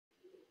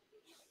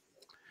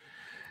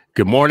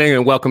Good morning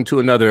and welcome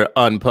to another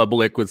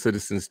Unpublic with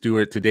Citizen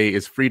Stewart. Today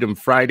is Freedom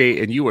Friday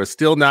and you are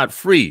still not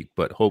free,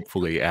 but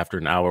hopefully after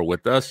an hour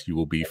with us, you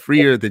will be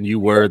freer than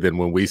you were than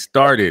when we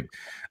started.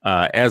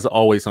 As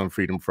always on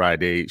Freedom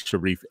Friday,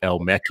 Sharif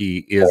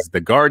El-Mekki is the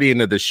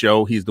guardian of the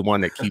show. He's the one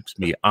that keeps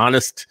me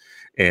honest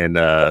and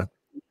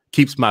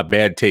keeps my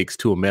bad takes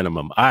to a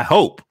minimum. I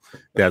hope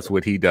that's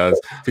what he does.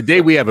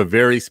 Today we have a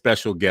very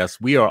special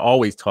guest. We are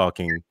always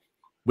talking,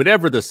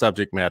 whatever the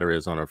subject matter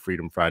is on our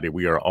Freedom Friday,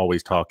 we are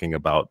always talking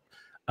about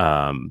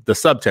the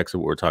subtext of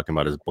what we're talking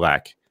about is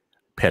Black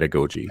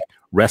pedagogy,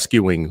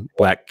 rescuing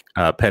Black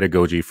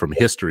pedagogy from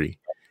history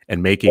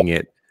and making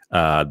it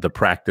the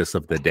practice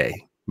of the day,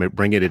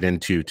 bringing it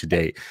into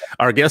today.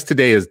 Our guest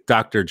today is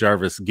Dr.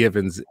 Jarvis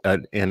Givens,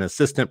 an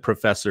assistant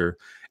professor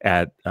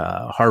at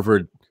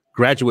Harvard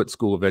Graduate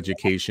School of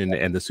Education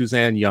and the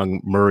Suzanne Young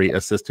Murray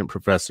Assistant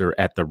Professor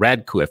at the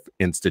Radcliffe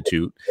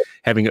Institute,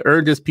 having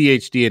earned his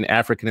PhD in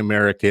African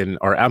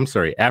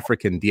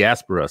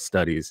Diaspora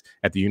Studies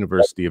at the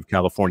University of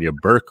California,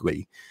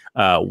 Berkeley.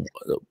 Wow.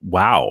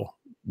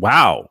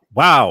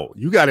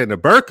 You got into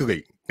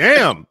Berkeley.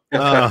 Damn.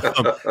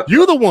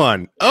 You the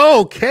one.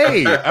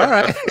 Okay. All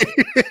right.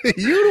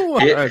 You the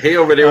one. He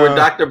over there with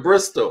Dr.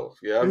 Bristol.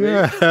 You know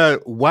what I mean?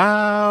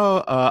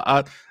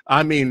 Wow.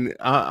 I mean,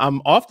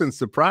 I'm often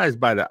surprised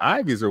by the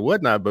Ivies or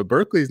whatnot, but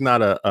Berkeley's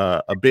not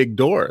a big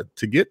door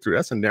to get through.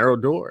 That's a narrow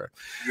door.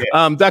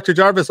 Yeah. Dr.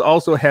 Jarvis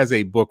also has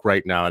a book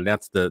right now, and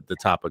that's the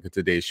topic of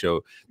today's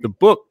show. The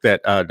book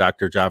that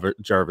Dr.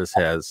 Jarvis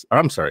has, or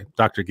I'm sorry,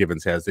 Dr.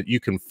 Givens has, that you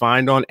can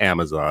find on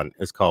Amazon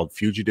is called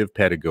Fugitive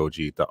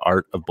Pedagogy, The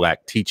Art of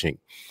Black Teaching.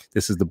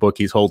 This is the book.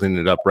 He's holding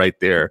it up right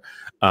there.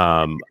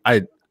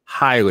 I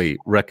highly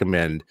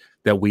recommend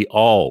that we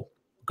all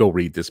go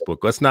read this book.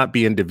 Let's not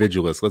be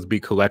individualists. Let's be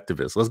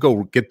collectivists. Let's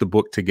go get the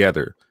book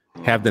together,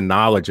 have the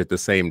knowledge at the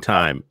same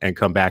time, and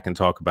come back and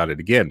talk about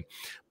it again.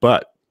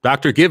 But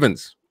Dr.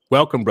 Givens,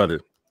 welcome, brother.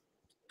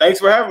 Thanks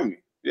for having me.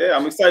 Yeah,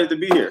 I'm excited to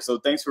be here. So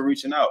thanks for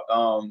reaching out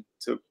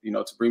to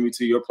bring me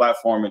to your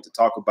platform and to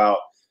talk about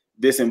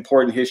this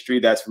important history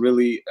that's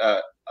really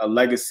a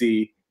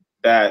legacy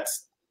that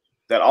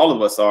all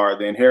of us are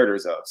the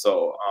inheritors of.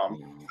 So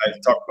excited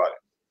to talk about it.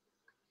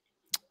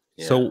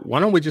 Yeah. So why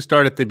don't we just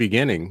start at the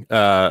beginning?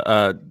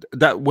 First,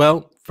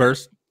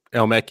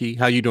 El-Mekki,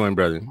 how you doing,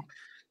 brother?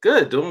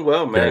 Good, doing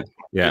well, man. Good.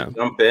 Yeah,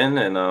 jump in,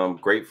 and I'm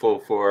grateful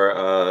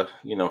for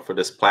for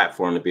this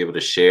platform to be able to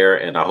share.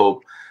 And I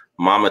hope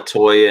Mama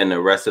Toya and the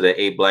rest of the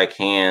 8 Black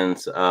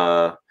Hands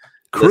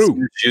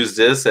crew use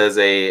this as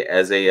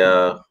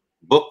a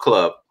book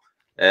club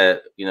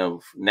at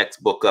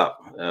next book up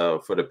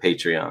for the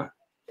Patreon.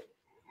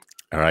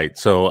 All right,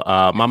 so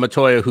Mama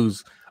Toya,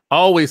 who's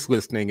always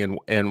listening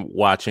and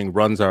watching,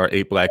 runs our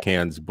 8 Black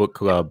Hands book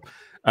club.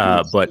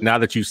 But now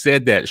that you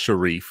said that,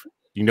 Sharif,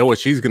 you know what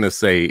she's going to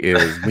say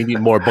is we need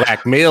more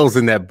Black males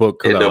in that book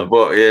club. In the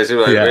book. Yeah, she's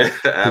like, yeah.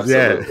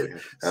 Absolutely. Yeah.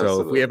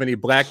 So if we have any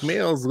Black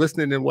males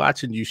listening and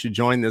watching, you should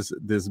join this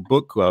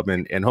book club.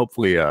 And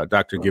hopefully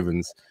Dr.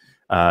 Givens,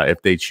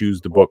 if they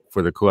choose the book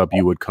for the club,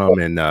 you would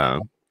come in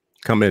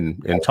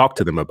and talk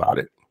to them about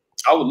it.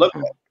 I would love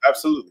that.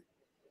 Absolutely.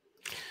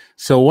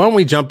 So why don't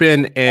we jump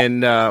in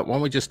and why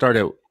don't we just start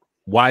at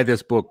why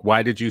this book?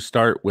 Why did you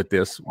start with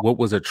this? What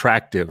was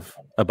attractive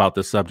about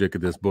the subject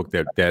of this book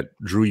that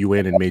drew you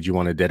in and made you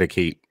want to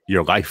dedicate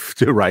your life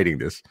to writing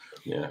this?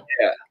 Yeah.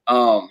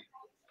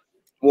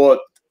 Well,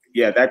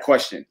 yeah, that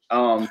question.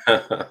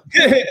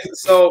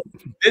 So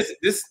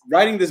this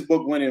writing this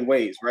book went in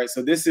waves, right?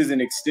 So this is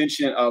an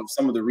extension of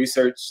some of the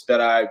research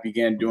that I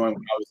began doing when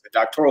I was a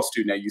doctoral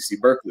student at UC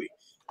Berkeley.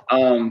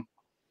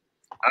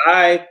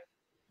 I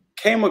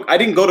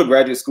didn't go to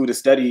graduate school to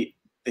study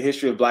the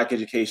history of Black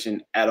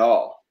education at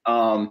all.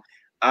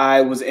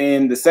 I was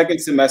in the second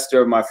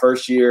semester of my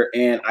first year,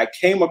 and I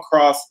came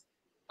across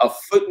a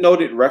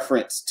footnoted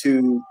reference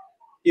to,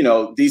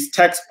 these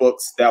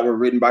textbooks that were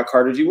written by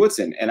Carter G.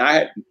 Woodson. And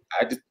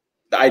the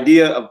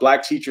idea of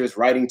Black teachers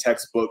writing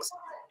textbooks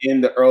in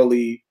the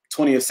early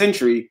 20th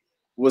century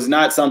was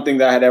not something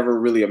that I had ever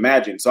really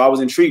imagined. So I was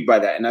intrigued by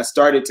that. And I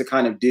started to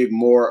kind of dig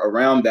more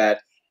around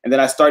that. And then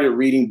I started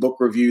reading book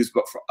reviews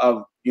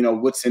of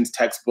Woodson's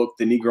textbook,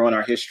 The Negro in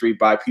Our History,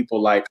 by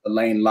people like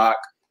Elaine Locke,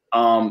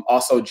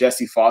 also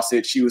Jessie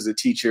Fawcett. She was a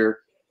teacher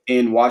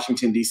in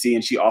Washington, D.C.,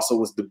 and she also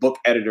was the book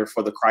editor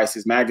for The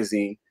Crisis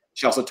magazine.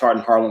 She also taught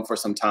in Harlem for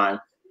some time.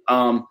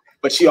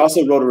 But she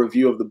also wrote a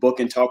review of the book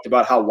and talked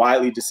about how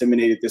widely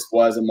disseminated this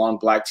was among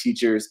Black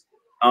teachers.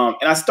 And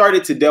I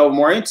started to delve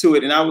more into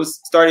it, and I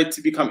started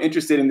to become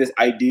interested in this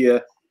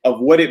idea of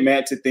what it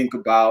meant to think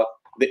about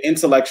the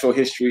intellectual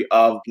history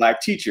of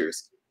Black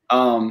teachers.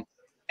 And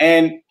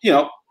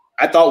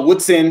I thought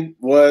Woodson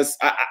was,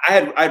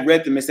 I'd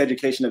read The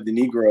Miseducation of the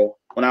Negro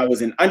when I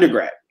was in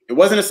undergrad. It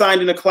wasn't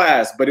assigned in a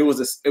class, but it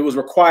was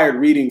required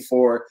reading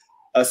for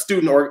a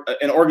student or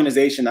an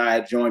organization I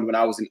had joined when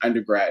I was in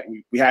undergrad.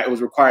 It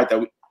was required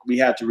that we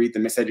had to read The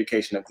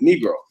Miseducation of the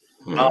Negro.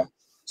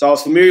 So I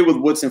was familiar with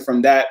Woodson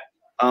from that,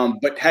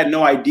 but had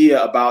no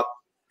idea about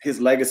his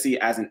legacy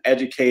as an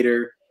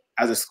educator,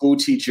 as a school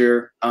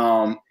teacher,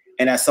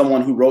 and as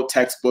someone who wrote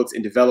textbooks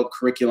and developed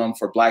curriculum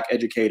for Black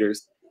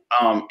educators.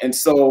 And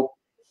so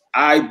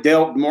I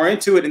delved more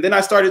into it. And then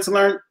I started to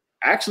learn,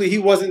 actually, he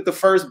wasn't the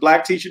first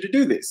Black teacher to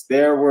do this.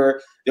 There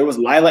was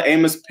Lila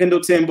Amos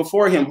Pendleton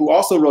before him, who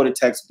also wrote a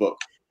textbook.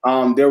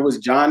 There was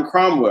John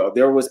Cromwell.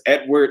 There was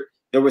Edward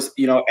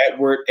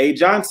A.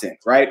 Johnson,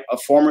 right? A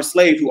former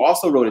slave who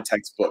also wrote a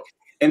textbook.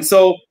 And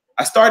so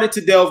I started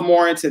to delve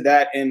more into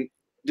that and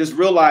just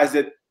realized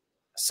that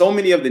so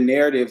many of the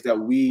narratives that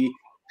we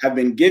have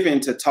been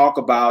given to talk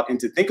about and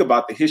to think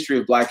about the history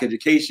of Black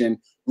education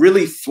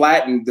really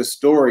flattened the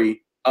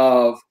story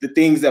of the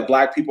things that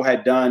Black people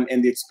had done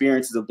and the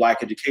experiences of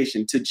Black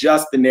education to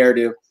just the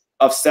narrative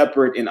of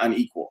separate and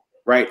unequal,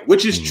 right?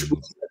 Which is true,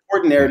 it's an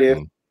important narrative.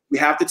 We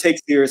have to take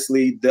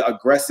seriously the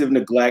aggressive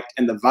neglect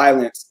and the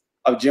violence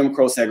of Jim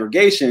Crow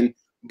segregation,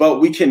 but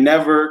we can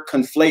never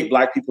conflate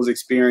Black people's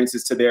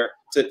experiences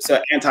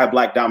to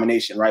anti-Black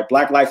domination, right?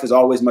 Black life is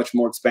always much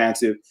more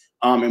expansive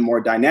and more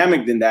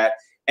dynamic than that.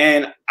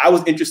 And I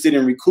was interested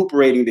in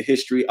recuperating the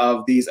history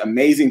of these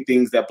amazing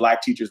things that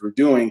Black teachers were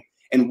doing.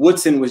 And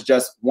Woodson was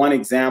just one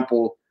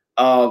example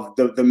of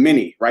the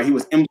many, right? He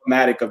was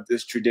emblematic of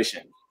this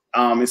tradition.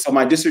 And so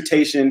my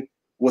dissertation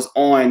was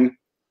on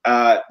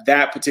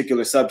that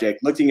particular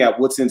subject, looking at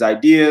Woodson's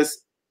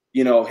ideas,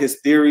 his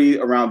theory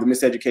around the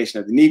miseducation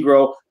of the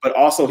Negro, but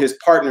also his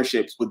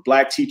partnerships with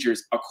Black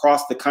teachers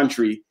across the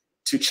country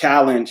to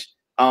challenge,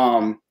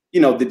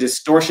 the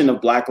distortion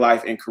of Black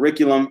life in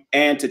curriculum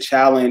and to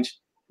challenge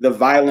the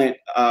violent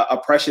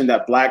oppression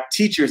that Black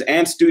teachers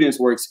and students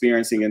were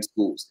experiencing in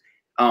schools.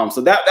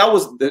 So that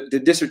was the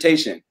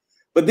dissertation.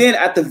 But then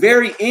at the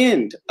very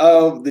end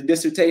of the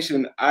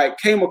dissertation, I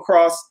came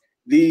across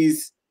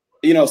these,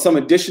 some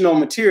additional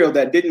material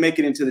that didn't make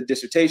it into the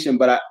dissertation,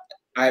 but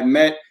I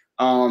met,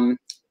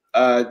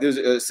 there's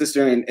a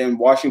sister in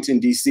Washington,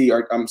 D.C.,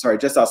 or I'm sorry,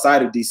 just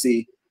outside of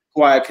D.C.,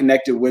 who I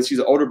connected with. She's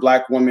an older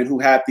Black woman who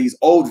had these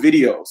old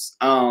videos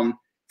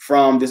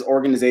from this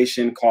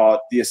organization called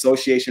the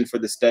Association for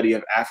the Study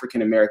of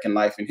African American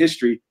Life and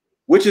History,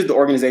 which is the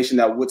organization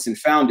that Woodson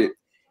founded.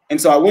 And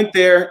so I went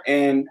there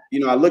and,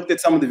 I looked at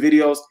some of the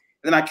videos,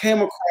 and then I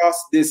came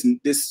across this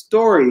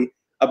story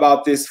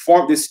about this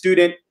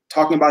student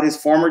talking about his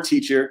former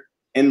teacher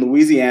in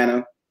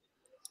Louisiana,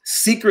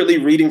 secretly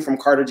reading from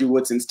Carter G.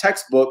 Woodson's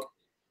textbook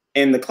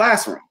in the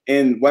classroom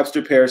in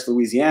Webster Parish,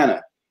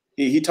 Louisiana.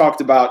 He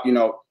talked about,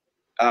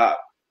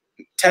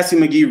 Tessie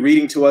McGee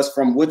reading to us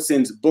from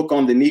Woodson's book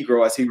on the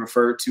Negro, as he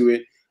referred to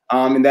it.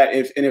 And that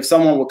if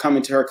someone would come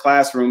into her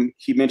classroom,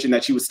 he mentioned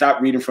that she would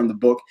stop reading from the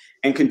book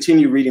and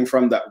continue reading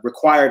from the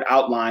required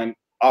outline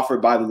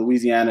offered by the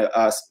Louisiana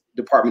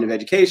Department of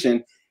Education.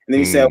 And then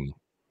he said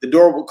the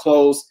door would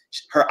close,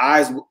 her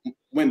eyes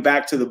went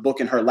back to the book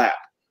in her lap,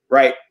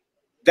 right?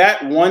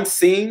 That one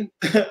scene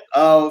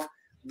of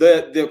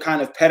the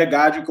kind of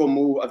pedagogical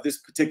move of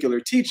this particular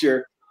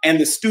teacher and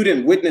the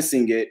student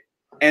witnessing it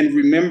and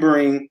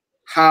remembering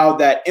how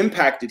that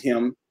impacted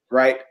him,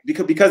 right?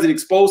 Because it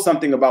exposed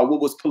something about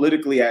what was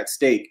politically at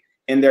stake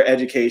in their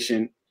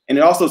education. And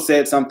it also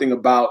said something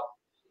about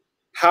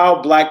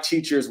how Black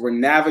teachers were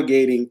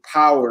navigating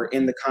power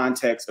in the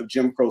context of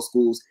Jim Crow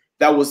schools.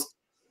 That was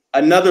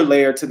another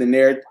layer to the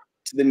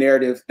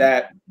narrative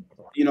that,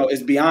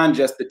 is beyond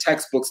just the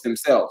textbooks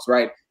themselves,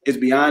 right? It's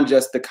beyond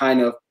just the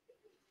kind of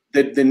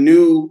the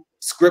new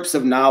scripts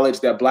of knowledge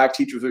that Black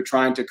teachers were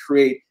trying to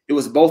create. It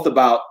was both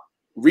about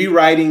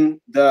rewriting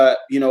the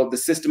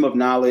system of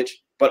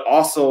knowledge, but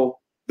also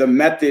the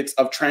methods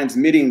of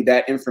transmitting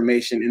that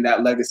information and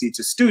that legacy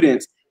to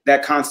students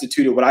that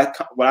constituted what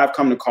I've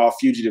come to call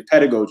fugitive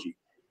pedagogy.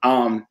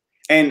 And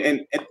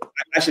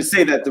I should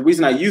say that the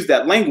reason I use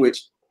that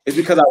language is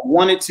because I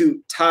wanted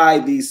to tie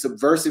these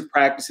subversive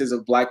practices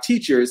of Black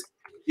teachers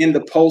in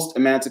the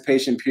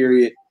post-emancipation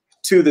period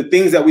to the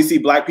things that we see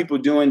Black people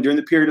doing during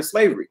the period of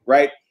slavery,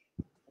 right?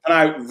 When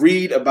I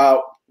read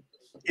about,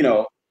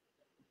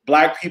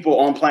 Black people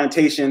on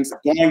plantations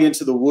going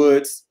into the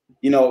woods,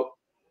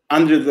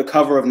 under the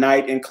cover of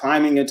night and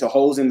climbing into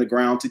holes in the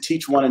ground to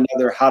teach one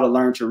another how to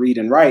learn to read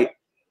and write,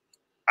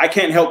 I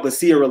can't help but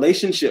see a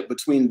relationship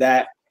between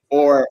that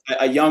or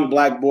a young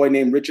Black boy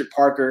named Richard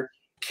Parker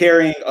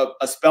carrying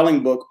a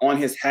spelling book on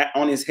his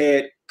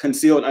head,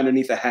 concealed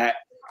underneath a hat,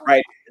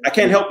 right? I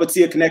can't help but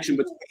see a connection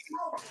between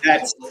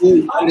that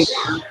school,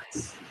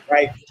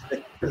 right?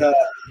 The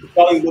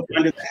spelling book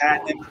under the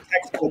hat and the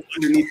textbook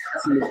underneath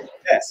the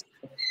desk,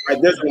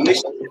 right? There's a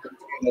relationship between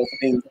those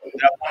things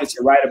that I wanted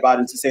to write about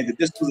and to say that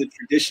this was a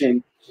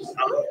tradition,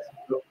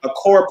 a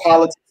core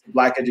politics of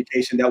Black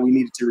education that we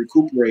needed to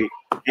recuperate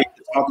and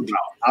to talk about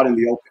out in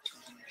the open.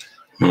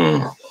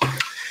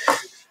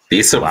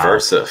 Be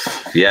subversive.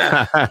 Wow.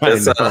 Yeah.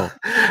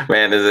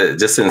 Man, is it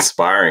just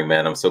inspiring,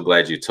 man. I'm so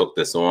glad you took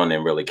this on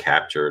and really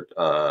captured.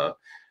 And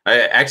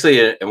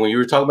when you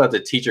were talking about the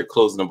teacher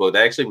closing the book,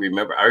 I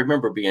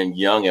remember being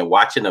young and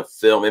watching a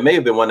film. It may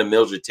have been one of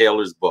Mildred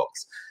Taylor's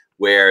books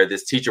where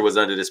this teacher was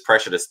under this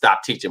pressure to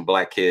stop teaching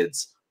Black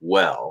kids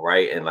well,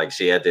 right? And like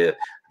I'm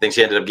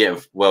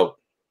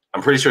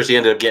pretty sure she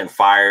ended up getting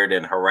fired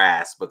and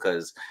harassed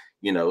because,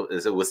 you know,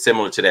 it was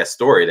similar to that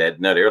story that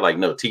no, they're like,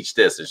 no, teach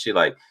this. And she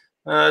like,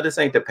 this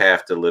ain't the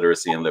path to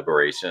literacy and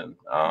liberation.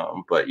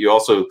 But you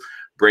also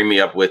bring me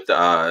up with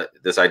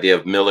this idea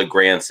of Miller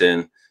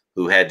Granson,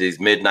 who had these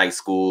midnight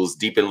schools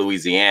deep in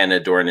Louisiana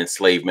during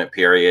enslavement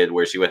period,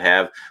 where she would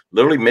have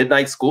literally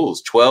midnight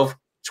schools, 12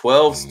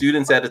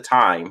 students at a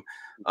time,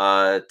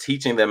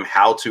 teaching them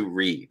how to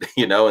read,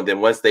 you know, and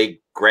then once they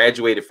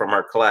graduated from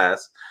her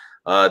class,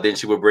 then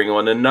she would bring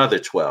on another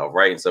 12,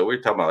 right? And so we're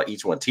talking about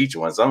each one teach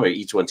one. Some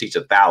each one teach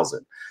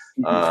 1,000.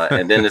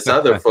 And then there's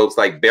other folks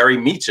like Barry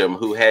Meacham,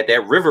 who had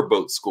that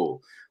riverboat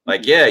school.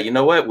 Like, yeah, you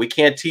know what? We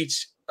can't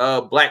teach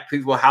Black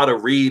people how to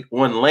read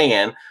on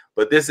land,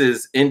 but this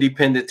is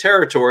independent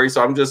territory,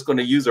 so I'm just going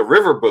to use a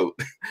riverboat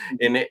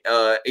in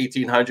the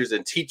 1800s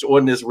and teach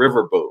on this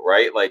riverboat,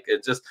 right? Like,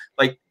 it just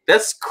like,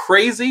 that's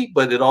crazy,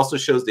 but it also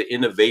shows the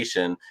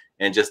innovation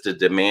and just the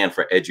demand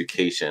for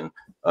education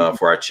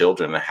for our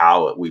children, and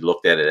how we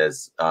looked at it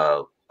as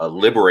a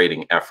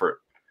liberating effort.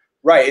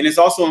 Right, and it's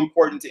also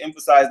important to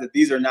emphasize that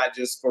these are not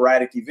just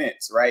sporadic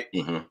events, right?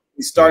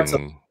 We start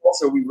to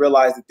also, we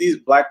realize that these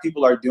Black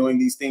people are doing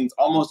these things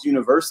almost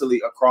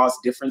universally across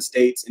different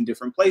states and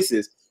different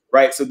places.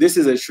 Right. So this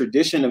is a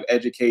tradition of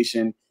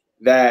education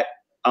that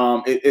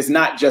is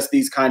not just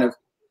these kind of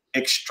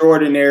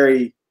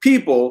extraordinary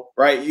people.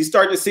 Right. You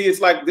start to see it's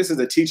like, this is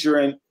a teacher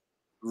in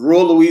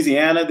rural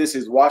Louisiana. This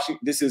is Washington.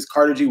 This is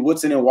Carter G.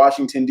 Woodson in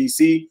Washington,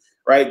 D.C.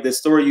 Right. The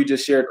story you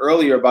just shared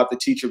earlier about the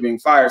teacher being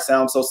fired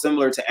sounds so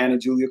similar to Anna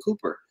Julia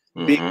Cooper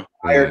being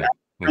fired as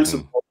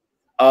principal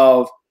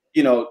of,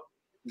 you know,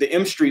 the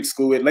M Street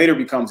School. It later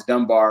becomes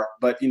Dunbar,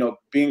 but, you know,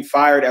 being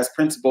fired as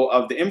principal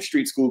of the M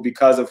Street School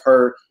because of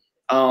her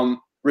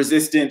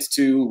resistance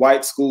to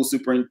white school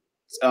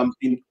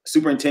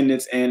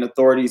superintendents and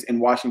authorities in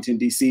Washington,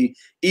 D.C.,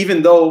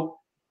 even though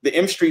the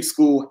M Street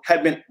School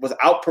was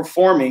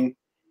outperforming,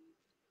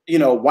 you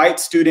know, white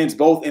students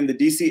both in the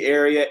D.C.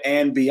 area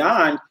and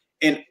beyond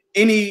in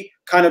any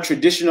kind of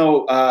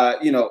traditional,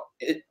 you know,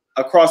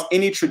 across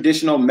any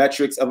traditional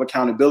metrics of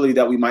accountability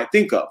that we might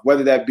think of,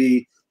 whether that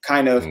be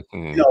kind of,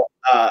 you know,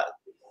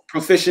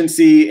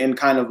 proficiency in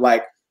kind of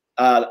like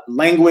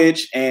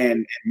language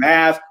and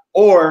math,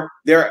 or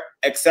their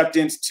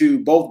acceptance to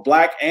both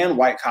Black and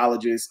white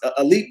colleges,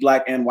 elite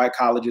Black and white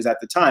colleges at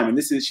the time.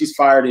 And she's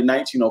fired in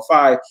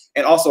 1905,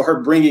 and also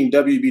her bringing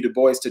W.B. Du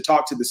Bois to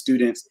talk to the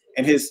students,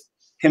 and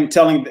him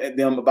telling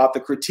them about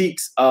the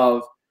critiques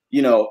of,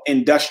 you know,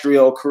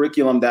 industrial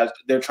curriculum that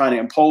they're trying to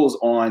impose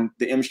on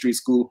the M Street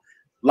School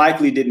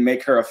likely didn't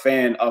make her a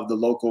fan of the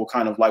local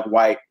kind of like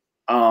white,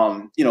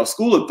 you know,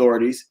 school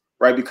authorities,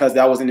 right? Because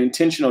that was an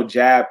intentional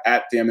jab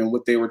at them and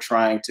what they were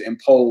trying to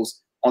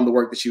impose on the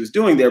work that she was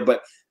doing there.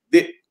 But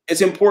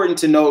it's important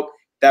to note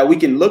that we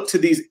can look to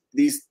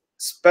these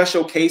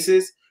special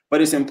cases,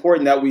 but it's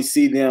important that we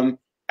see them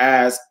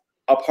as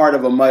a part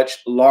of a much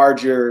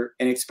larger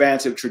and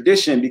expansive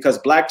tradition, because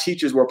Black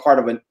teachers were part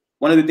of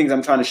one of the things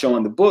I'm trying to show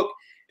in the book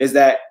is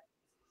that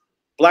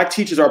Black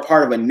teachers are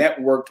part of a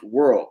networked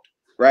world,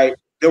 right?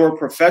 There were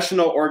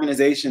professional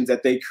organizations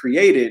that they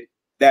created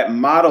that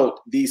modeled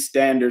these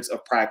standards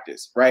of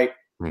practice, right?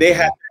 They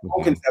had their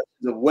own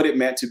conceptions of what it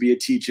meant to be a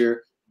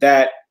teacher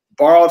that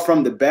borrowed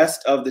from the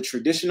best of the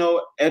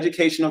traditional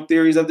educational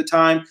theories of the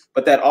time,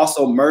 but that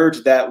also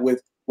merged that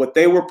with what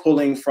they were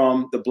pulling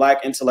from the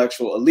Black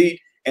intellectual elite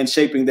and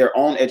shaping their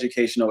own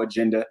educational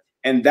agenda.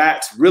 And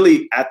that's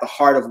really at the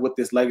heart of what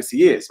this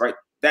legacy is, right?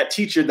 That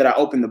teacher that I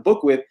opened the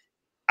book with,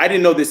 I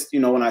didn't know this, you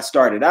know, when I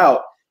started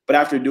out, but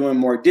after doing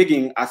more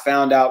digging, I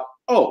found out,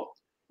 oh,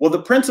 well,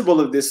 the principal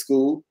of this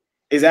school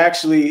is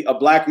actually a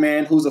Black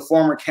man who's a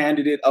former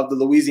candidate of the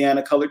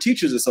Louisiana Colored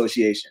Teachers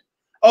Association.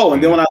 Oh,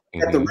 and then when I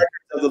look at the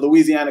records of the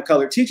Louisiana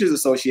Colored Teachers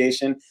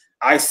Association,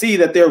 I see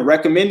that they're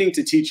recommending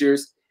to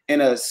teachers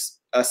in a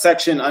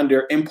section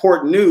under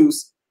important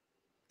news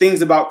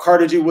things about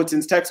Carter G.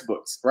 Woodson's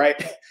textbooks, right?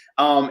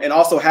 And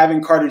also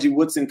having Carter G.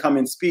 Woodson come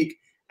and speak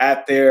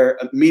at their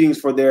meetings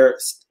for their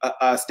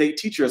state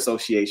teacher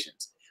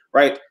associations,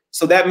 right?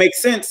 So that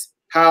makes sense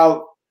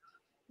how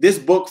this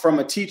book from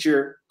a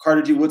teacher,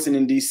 Carter G. Woodson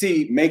in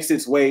DC, makes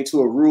its way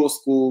to a rural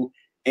school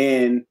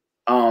in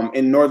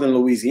northern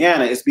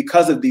Louisiana. It's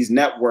because of these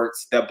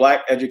networks that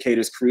Black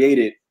educators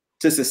created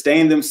to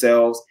sustain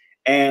themselves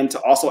and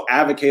to also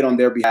advocate on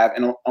their behalf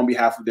and on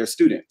behalf of their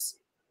students.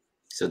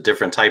 It's a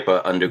different type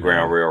of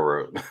underground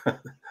railroad.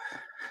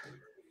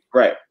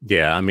 Right.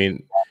 Yeah. I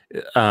mean,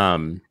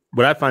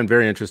 what I find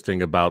very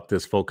interesting about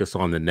this focus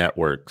on the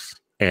networks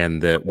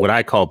and what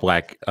I call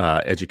Black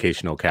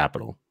educational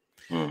capital,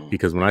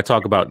 because when I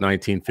talk about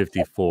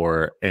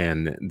 1954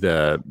 and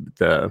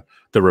the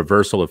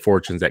reversal of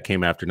fortunes that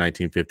came after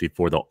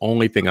 1954, the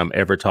only thing I'm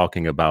ever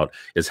talking about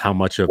is how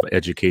much of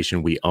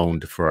education we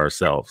owned for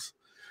ourselves.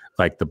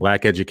 Like the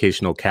Black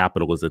educational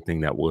capital was the thing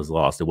that was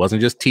lost. It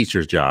wasn't just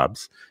teachers'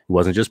 jobs. It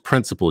wasn't just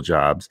principal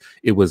jobs.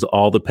 It was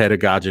all the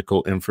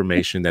pedagogical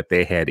information that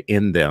they had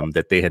in them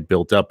that they had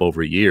built up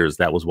over years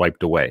that was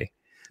wiped away,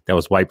 that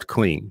was wiped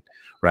clean,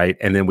 right?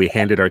 And then we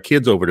handed our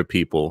kids over to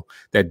people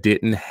that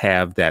didn't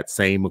have that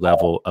same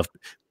level of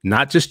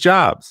not just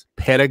jobs,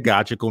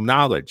 pedagogical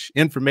knowledge,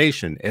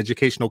 information,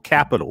 educational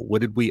capital.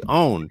 What did we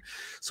own?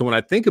 So when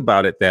I think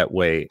about it that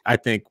way, I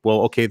think,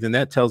 well, okay, then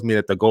that tells me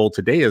that the goal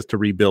today is to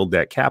rebuild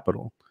that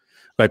capital.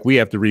 Like we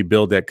have to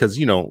rebuild that because,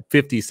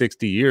 50,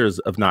 60 years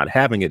of not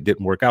having it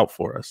didn't work out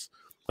for us.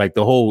 Like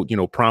the whole,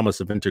 promise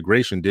of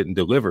integration didn't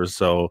deliver.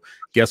 So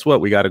guess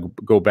what? We got to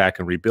go back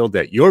and rebuild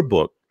that. Your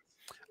book,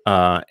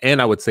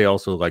 and I would say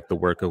also like the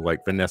work of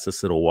like Vanessa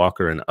Siddle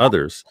Walker and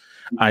others,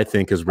 I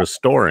think is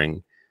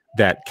restoring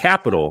that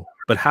capital.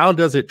 But how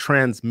does it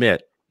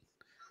transmit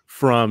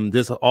from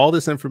all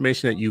this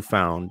information that you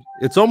found?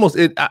 It's almost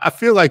I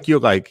feel like you're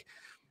like,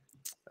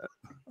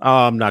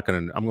 I'm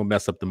gonna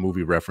mess up the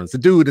movie reference. The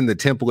dude in the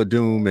Temple of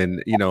Doom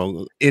and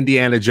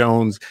Indiana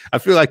Jones. I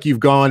feel like you've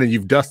gone and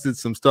you've dusted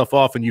some stuff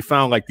off and you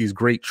found like these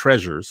great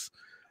treasures.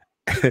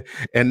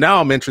 And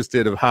now I'm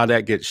interested of how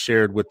that gets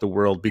shared with the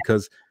world,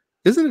 because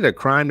isn't it a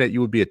crime that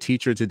you would be a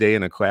teacher today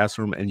in a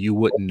classroom and you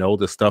wouldn't know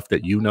the stuff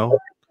that you know?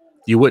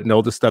 You wouldn't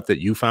know the stuff that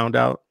you found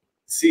out?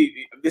 See,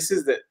 this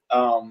is the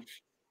well,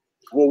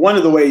 one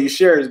of the ways you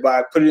share is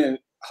by putting in,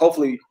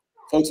 hopefully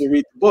folks will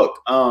read the book.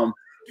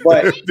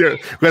 But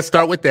let's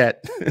start with that.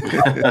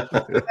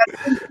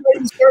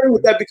 I started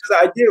with that because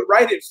I did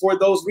write it for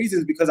those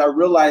reasons, because I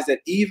realized that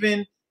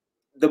even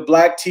the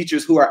Black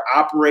teachers who are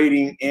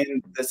operating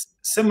in this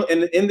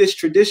in this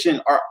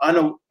tradition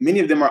many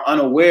of them are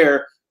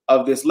unaware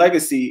of this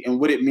legacy and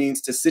what it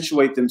means to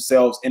situate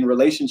themselves in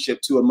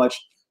relationship to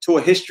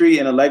a history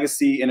and a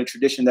legacy and a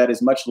tradition that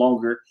is much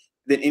longer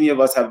than any of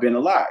us have been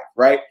alive,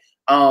 right?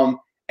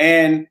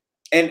 And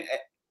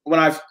when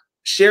I've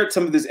shared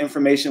some of this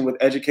information with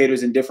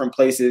educators in different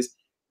places,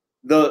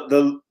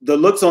 the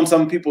looks on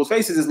some people's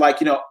faces is like,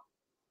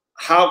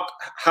 how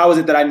is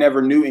it that I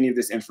never knew any of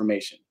this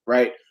information,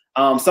 right?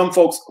 Some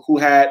folks who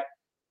had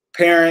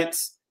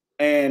parents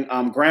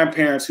and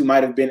grandparents who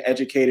might have been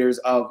educators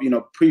of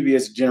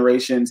previous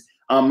generations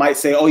might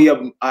say, oh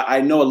yeah, I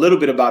know a little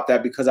bit about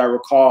that because I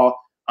recall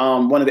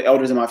one of the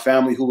elders in my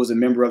family who was a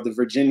member of the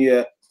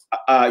Virginia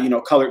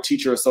Colored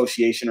Teacher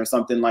Association or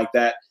something like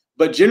that.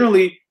 But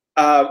generally,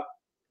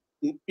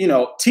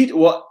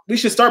 we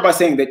should start by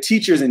saying that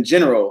teachers in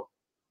general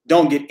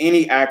don't get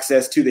any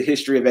access to the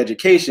history of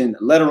education,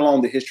 let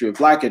alone the history of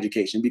Black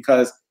education,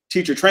 because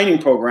teacher training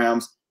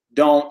programs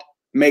don't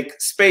make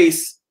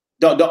space,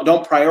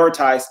 don't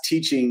prioritize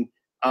teaching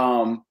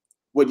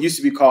what used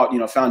to be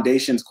called,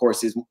 foundations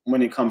courses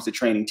when it comes to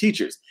training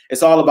teachers.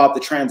 It's all about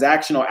the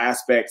transactional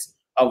aspects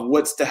of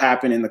what's to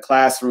happen in the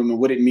classroom and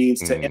what it means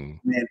to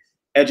implement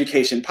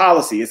education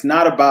policy. It's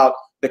not about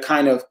the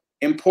kind of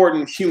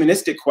important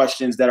humanistic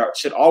questions that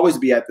should always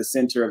be at the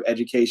center of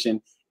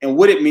education and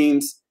what it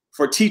means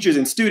for teachers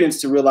and students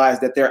to realize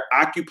that they're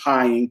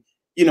occupying,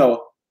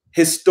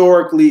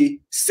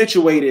 historically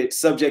situated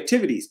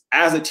subjectivities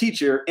as a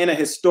teacher in a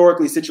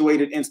historically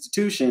situated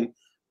institution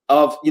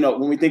of,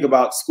 when we think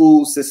about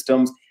school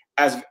systems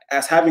as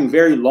having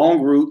very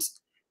long roots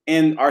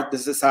in the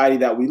society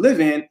that we live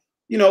in,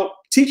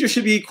 teachers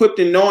should be equipped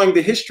in knowing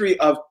the history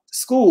of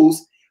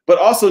schools, but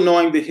also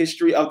knowing the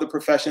history of the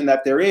profession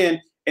that they're in,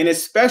 and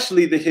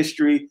especially the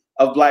history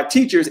of Black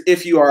teachers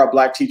if you are a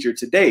Black teacher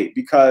today,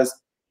 because,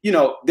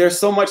 there's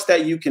so much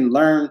that you can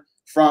learn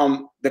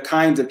from the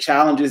kinds of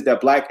challenges that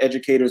Black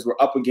educators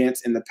were up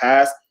against in the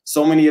past.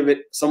 So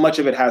much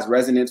of it has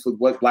resonance with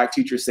what Black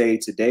teachers say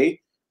today,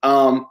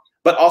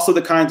 but also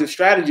the kinds of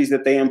strategies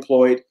that they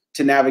employed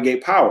to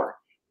navigate power.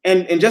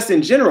 And just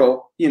in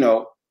general,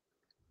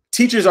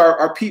 teachers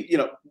are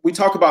we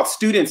talk about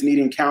students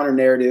needing counter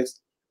narratives.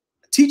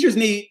 Teachers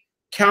need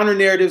counter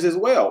narratives as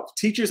well.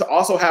 Teachers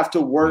also have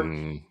to work,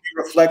 be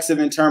reflexive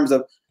in terms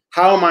of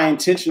how am I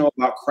intentional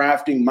about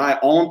crafting my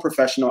own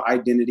professional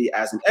identity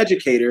as an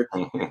educator,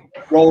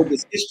 role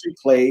does history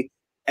play,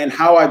 and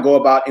how I go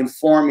about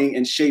informing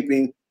and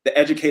shaping the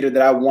educator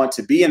that I want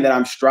to be and that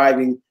I'm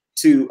striving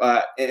to,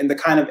 and the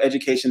kind of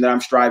education that I'm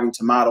striving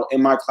to model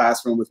in my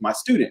classroom with my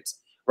students,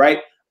 right?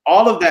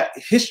 All of that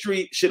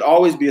history should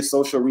always be a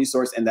social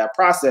resource in that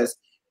process,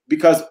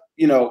 because,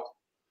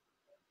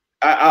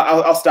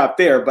 I'll stop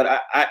there,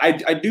 but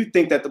I do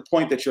think that the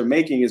point that you're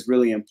making is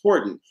really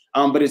important,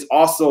 but it's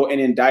also an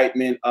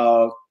indictment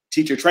of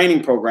teacher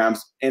training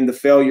programs and the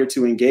failure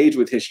to engage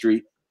with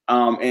history,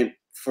 and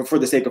for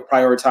the sake of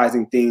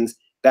prioritizing things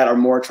that are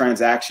more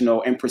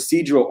transactional and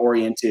procedural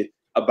oriented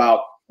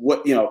about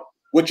what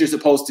you're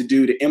supposed to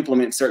do to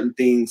implement certain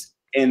things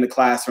in the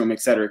classroom,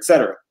 et cetera, et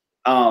cetera.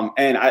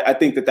 And I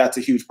think that that's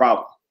a huge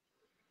problem.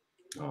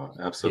 Oh,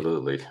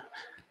 absolutely.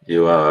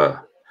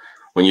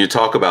 When you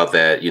talk about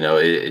that,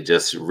 it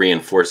just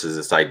reinforces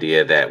this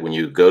idea that when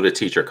you go to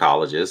teacher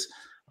colleges,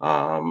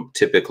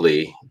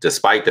 typically,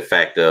 despite the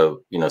fact of,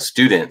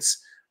 students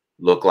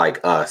look like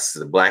us,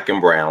 the Black and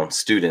brown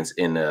students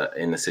in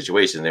the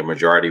situation, they're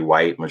majority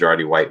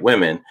white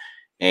women.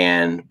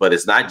 But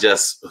it's not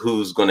just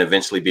who's going to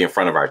eventually be in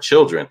front of our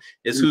children,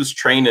 it's who's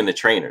training the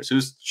trainers,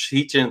 who's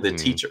teaching the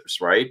teachers,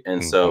 right?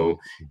 And so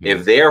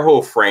if their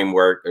whole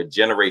framework, a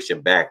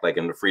generation back, like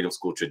in the freedom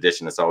school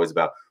tradition, it's always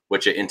about,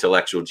 what's your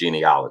intellectual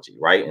genealogy,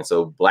 right? And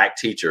so Black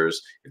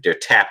teachers, if they're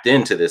tapped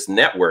into this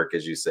network,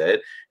 as you said,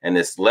 and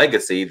this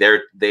legacy,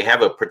 they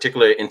have a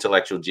particular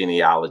intellectual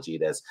genealogy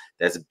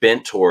that's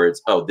bent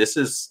towards, oh, this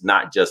is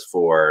not just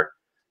for,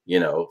 you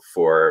know,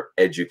 for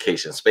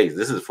education space.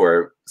 This is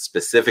for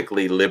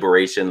specifically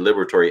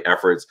liberatory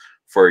efforts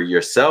for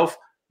yourself,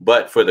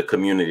 but for the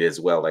community as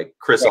well. Like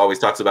Chris always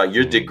talks about,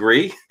 your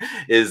degree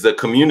is a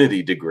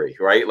community degree,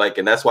 right? Like,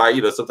 and that's why,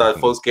 you know, sometimes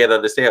folks can't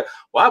understand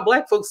why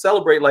Black folks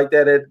celebrate like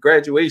that at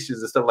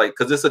graduations and stuff, like,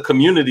 because it's a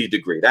community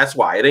degree. That's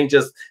why it ain't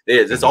just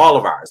theirs, it's all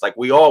of ours. Like,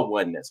 we all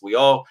won this. We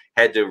all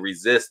had to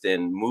resist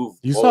and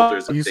move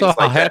boulders. You saw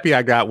how happy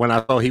I got when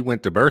I saw he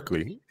went to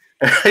Berkeley.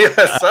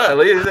 Yes,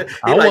 sir.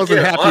 I wasn't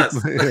happy.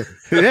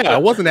 Yeah, I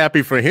wasn't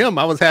happy for him.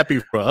 I was happy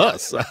for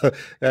us.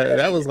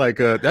 That was like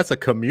that's a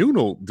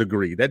communal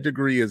degree. That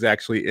degree is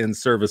actually in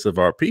service of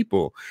our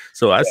people.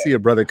 So I see a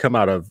brother come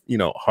out of, you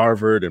know,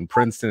 Harvard and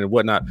Princeton and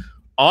whatnot.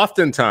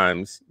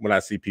 Oftentimes, when I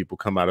see people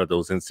come out of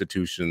those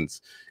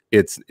institutions,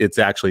 it's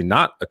actually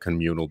not a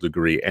communal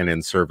degree and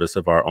in service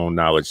of our own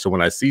knowledge. So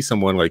when I see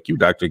someone like you,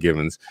 Dr.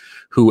 Givens,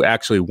 who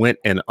actually went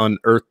and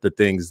unearthed the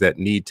things that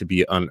need to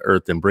be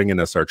unearthed and bringing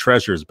us our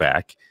treasures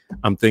back,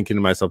 I'm thinking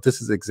to myself,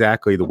 this is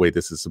exactly the way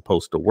this is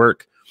supposed to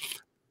work.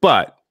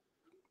 But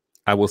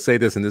I will say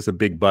this, and this is a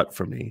big but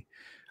for me.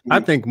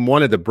 I think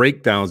one of the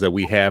breakdowns that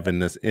we have in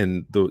this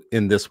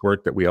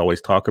work that we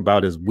always talk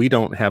about is we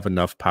don't have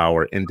enough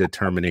power in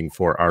determining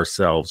for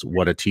ourselves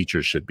what a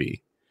teacher should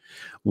be,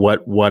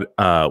 what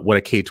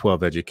a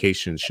K-12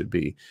 education should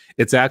be.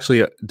 It's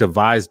actually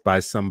devised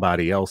by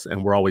somebody else,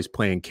 and we're always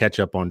playing catch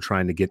up on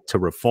trying to get to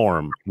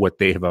reform what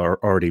they have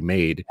already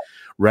made,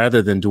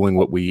 rather than doing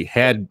what we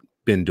had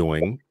been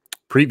doing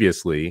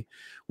previously,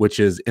 which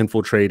is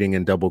infiltrating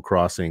and double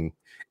crossing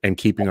and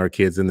keeping our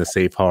kids in the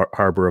safe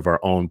harbor of our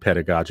own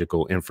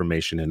pedagogical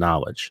information and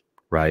knowledge,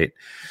 right?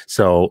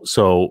 So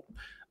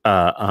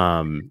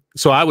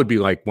I would be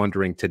like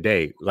wondering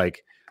today,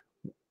 like,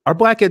 our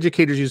Black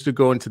educators used to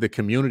go into the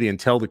community and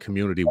tell the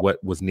community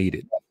what was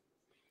needed.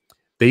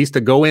 They used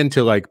to go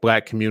into like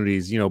Black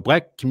communities. You know,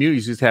 Black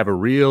communities used to have a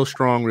real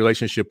strong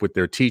relationship with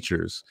their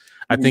teachers.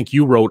 I think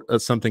you wrote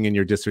something in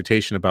your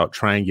dissertation about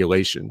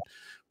triangulation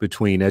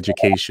between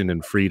education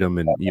and freedom,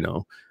 and you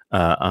know,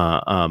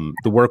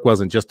 the work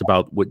wasn't just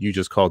about what you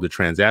just called the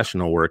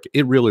transactional work.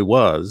 It really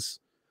was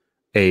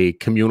a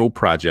communal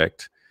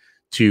project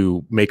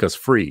to make us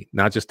free,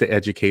 not just to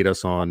educate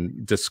us on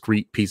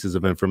discrete pieces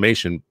of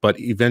information, but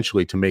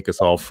eventually to make us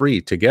all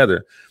free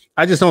together.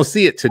 I just don't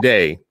see it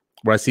today,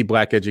 where I see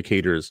Black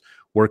educators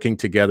working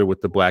together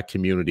with the Black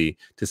community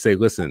to say,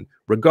 listen,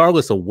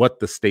 regardless of what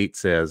the state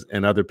says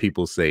and other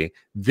people say,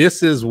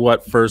 this is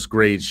what first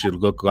grade should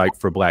look like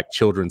for Black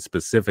children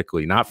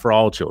specifically, not for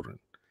all children,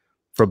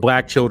 for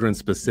Black children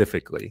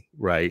specifically,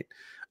 right?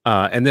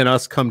 And then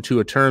us come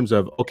to a terms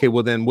of, okay,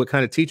 well then what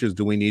kind of teachers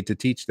do we need to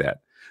teach that?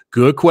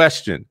 Good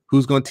question.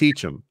 Who's going to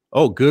teach them?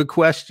 Oh, good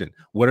question.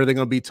 What are they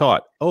going to be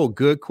taught? Oh,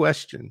 good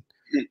question.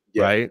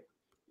 Yeah. Right?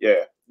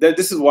 Yeah.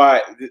 This is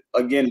why,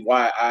 again,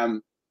 why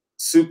I'm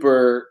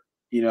super,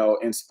 you know,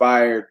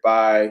 inspired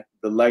by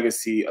the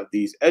legacy of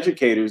these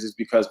educators, is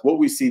because what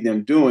we see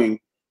them doing,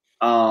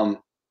 you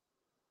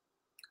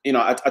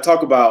know, I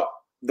talk about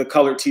the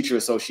colored teacher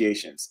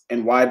associations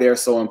and why they're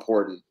so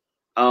important.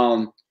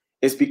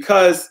 It's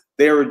because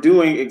they were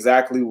doing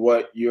exactly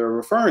what you're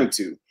referring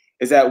to,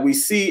 is that we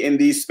see in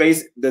these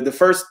space, the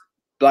first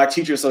Black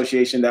Teacher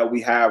Association that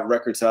we have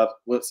records of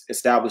was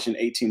established in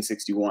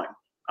 1861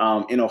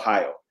 in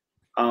Ohio.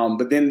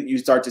 But then you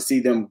start to see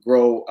them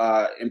grow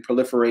and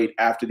proliferate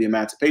after the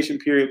Emancipation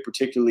period,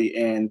 particularly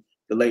in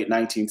the late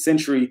 19th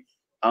century.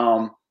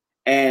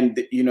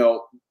 And, you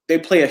know, they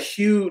play a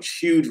huge,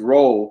 huge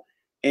role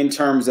in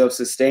terms of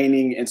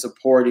sustaining and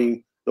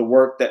supporting the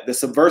work that the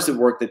subversive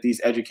work that these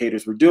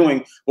educators were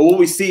doing. But what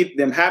we see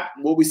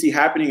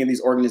happening in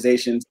these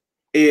organizations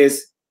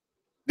is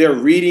they're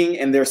reading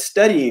and they're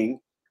studying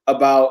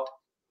about,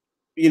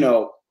 you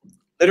know,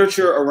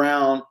 literature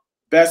around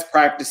best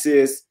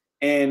practices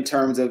in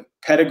terms of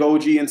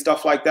pedagogy and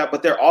stuff like that.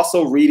 But they're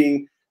also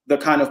reading the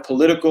kind of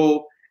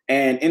political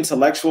and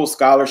intellectual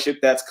scholarship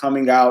that's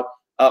coming out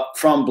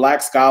from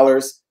Black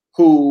scholars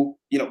who,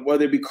 you know,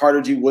 whether it be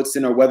Carter G.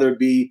 Woodson or whether it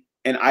be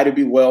an Ida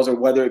B. Wells or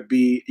whether it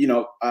be, you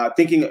know,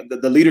 thinking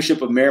the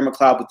leadership of Mary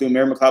McLeod Bethune.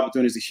 Mary McLeod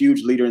Bethune is a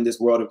huge leader in this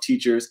world of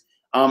teachers.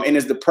 And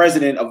is the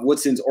president of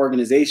Woodson's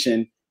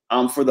organization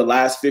for the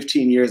last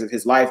 15 years of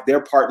his life. Their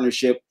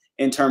partnership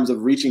in terms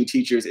of reaching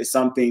teachers is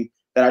something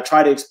that I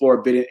try to explore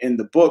a bit in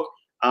the book.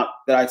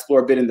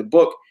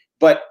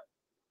 But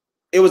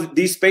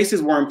these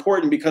spaces were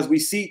important because we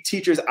see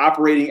teachers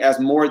operating as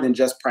more than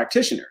just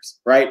practitioners,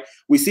 right?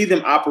 We see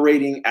them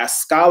operating as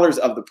scholars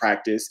of the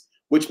practice,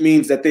 which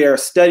means that they are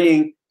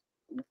studying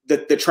the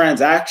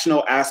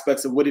transactional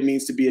aspects of what it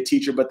means to be a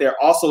teacher, but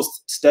they're also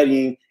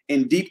studying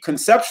in deep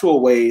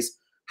conceptual ways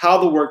how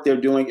the work they're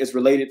doing is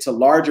related to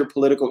larger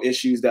political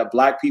issues that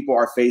Black people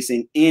are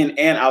facing in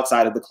and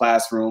outside of the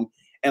classroom,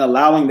 and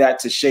allowing that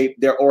to shape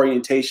their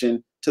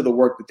orientation to the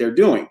work that they're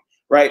doing,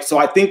 right? So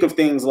I think of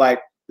things like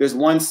there's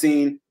one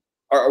scene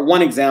or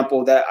one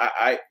example that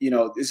I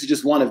this is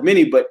just one of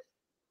many, but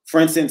for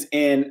instance,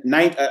 in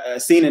a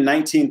scene in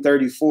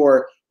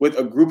 1934 with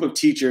a group of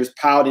teachers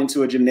piled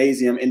into a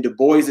gymnasium, and Du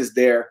Bois is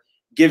there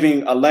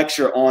giving a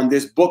lecture on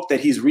this book that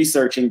he's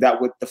researching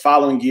that would the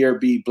following year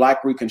be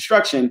Black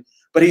Reconstruction.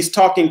 But he's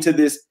talking to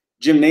this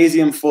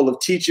gymnasium full of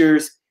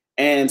teachers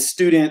and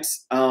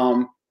students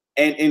and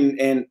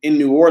in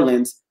New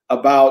Orleans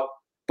about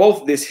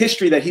both this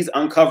history that he's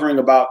uncovering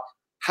about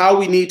how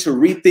we need to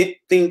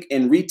rethink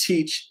and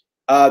reteach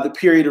the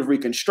period of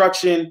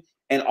Reconstruction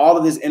and all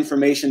of this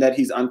information that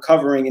he's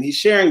uncovering. And he's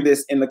sharing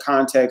this in the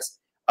context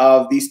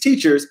of these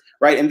teachers,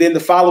 right? And then the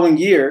following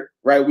year,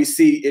 right, we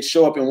see it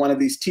show up in one of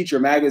these teacher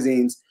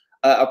magazines,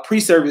 a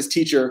pre-service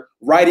teacher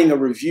writing a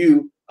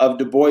review of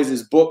Du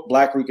Bois's book,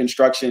 Black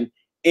Reconstruction,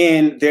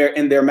 in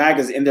their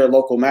magazine, in their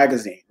local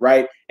magazine,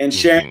 right? And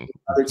sharing with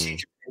other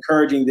teachers,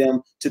 encouraging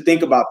them to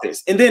think about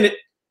this. And then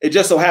it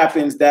just so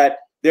happens that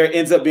there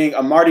ends up being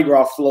a Mardi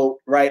Gras float,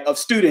 right, of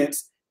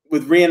students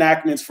with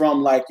reenactments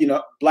from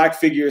Black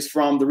figures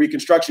from the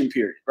Reconstruction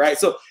period, right?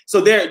 So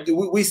there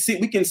we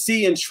can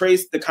see and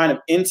trace the kind of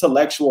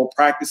intellectual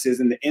practices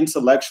and the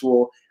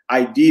intellectual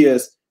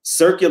ideas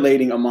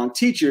circulating among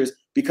teachers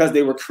because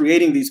they were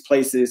creating these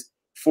places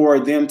for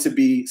them to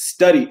be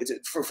studied,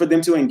 for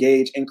them to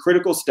engage in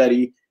critical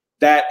study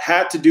that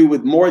had to do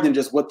with more than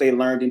just what they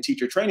learned in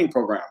teacher training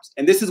programs.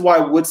 And this is why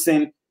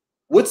Woodson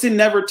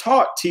never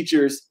taught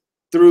teachers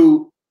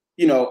through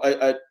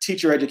a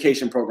teacher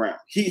education program.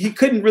 He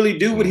couldn't really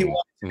do what he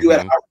wanted to do at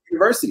Howard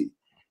University.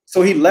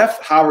 So he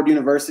left Howard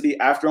University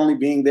after only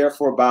being there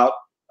for about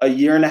a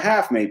year and a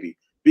half, maybe,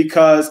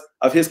 because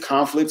of his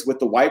conflicts with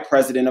the white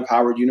president of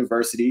Howard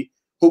University,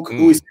 who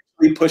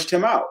essentially pushed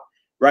him out,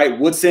 right?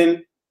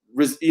 Woodson,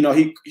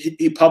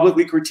 he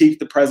publicly critiqued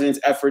the president's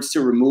efforts to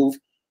remove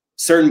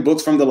certain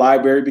books from the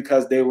library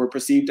because they were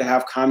perceived to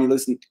have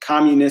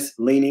communist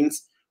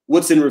leanings.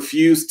 Woodson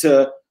refused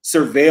to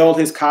surveil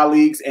his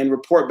colleagues and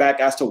report back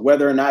as to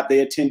whether or not they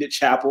attended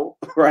chapel,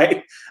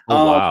 right?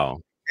 Oh, wow.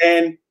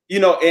 And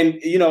the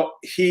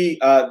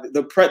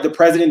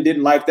president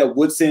didn't like that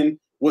Woodson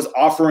was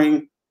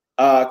offering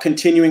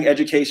continuing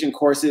education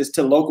courses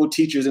to local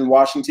teachers in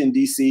Washington,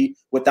 D.C.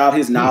 without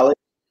his knowledge,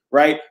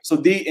 right? So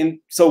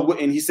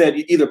he said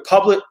either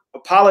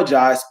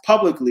apologize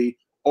publicly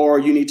or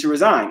you need to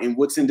resign. And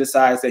Woodson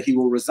decides that he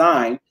will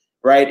resign.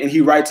 Right. And he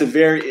writes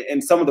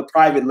and some of the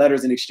private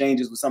letters and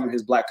exchanges with some of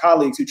his Black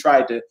colleagues who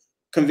tried to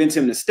convince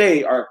him to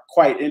stay are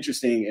quite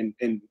interesting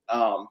and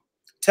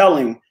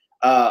telling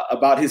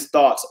about his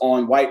thoughts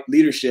on white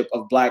leadership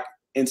of Black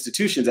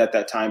institutions at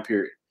that time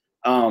period.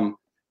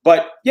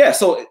 But yeah,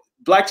 so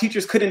Black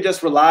teachers couldn't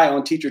just rely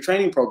on teacher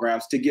training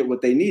programs to get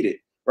what they needed.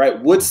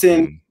 Right.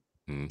 Woodson,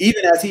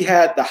 even as he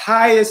had the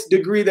highest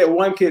degree that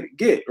one could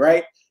get.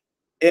 Right.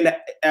 And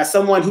as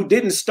someone who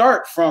didn't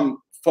start from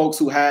folks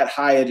who had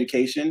high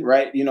education,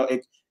 right?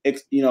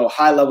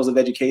 High levels of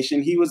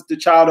education. He was the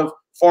child of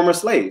former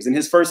slaves, and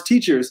his first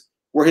teachers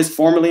were his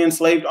formerly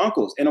enslaved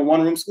uncles in a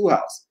one-room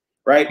schoolhouse,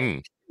 right? He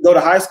didn't go to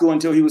high school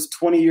until he was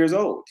 20 years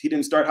old. He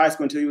didn't start high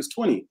school until he was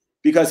 20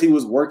 because he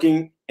was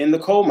working in the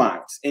coal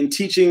mines and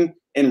teaching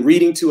and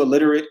reading to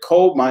illiterate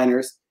coal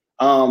miners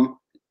from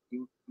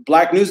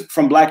Black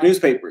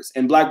newspapers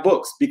and Black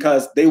books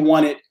because they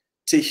wanted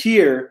to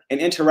hear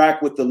and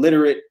interact with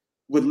literate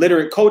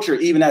culture,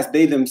 even as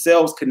they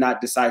themselves could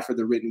not decipher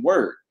the written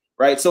word,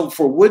 right? So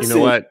for Woodson,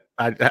 you know what?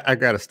 I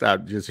got to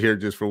stop just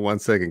for 1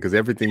 second because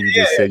everything you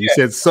just said, you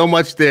said so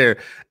much there,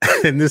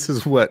 and this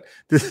is what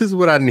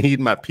I need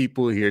my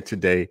people here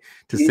today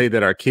to say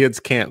that our kids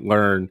can't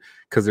learn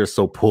because they're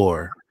so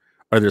poor,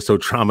 or they're so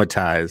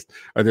traumatized,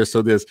 or they're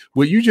so this.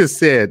 What you just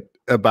said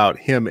about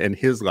him and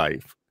his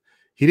life,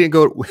 he didn't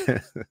go.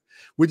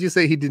 Would you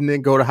say he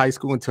didn't go to high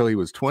school until he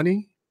was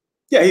 20?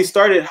 Yeah, he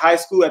started high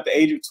school at the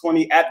age of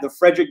 20 at the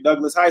Frederick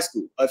Douglass High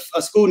School,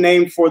 a school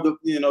named for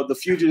the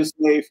fugitive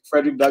slave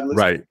Frederick Douglass,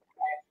 right?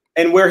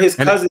 And where his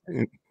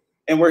cousin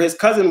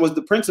was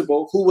the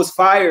principal, who was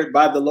fired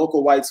by the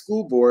local white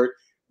school board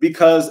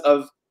because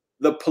of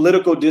the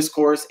political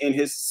discourse in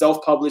his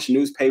self-published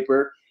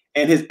newspaper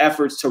and his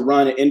efforts to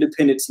run an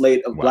independent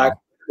slate of Black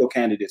political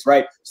candidates,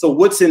 right? So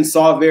Woodson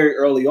saw very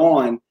early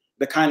on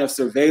the kind of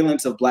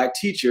surveillance of Black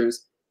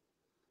teachers.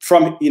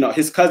 From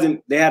his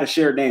cousin, they had a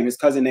shared name. His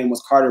cousin name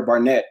was Carter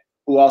Barnett,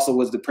 who also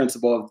was the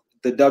principal of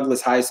the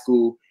Douglass High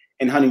School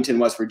in Huntington,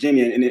 West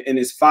Virginia, and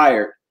is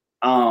fired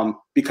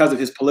because of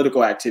his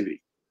political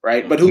activity,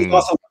 right? But who's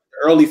also one of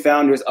the early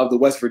founders of the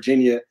West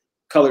Virginia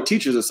Colored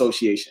Teachers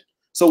Association.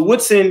 So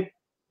Woodson,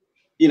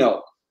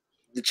 the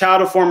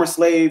child of former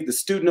slave, the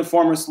student of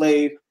former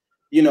slave,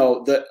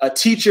 a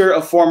teacher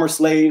of former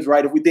slaves,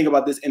 right? If we think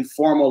about this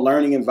informal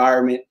learning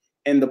environment,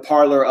 in the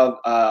parlor of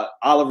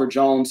Oliver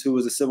Jones, who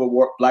was a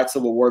Black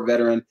Civil War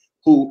veteran,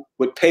 who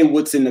would pay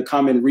Woodson to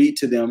come and read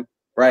to them,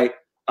 right?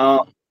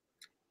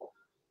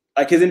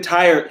 Like his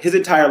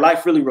entire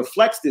life really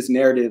reflects this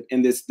narrative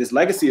and this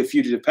legacy of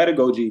fugitive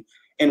pedagogy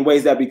in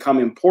ways that become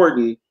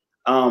important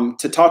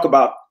to talk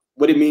about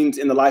what it means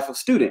in the life of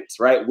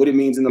students, right? What it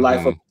means in the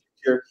life of a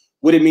teacher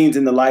what it means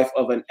in the life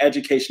of the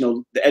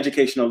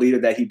educational leader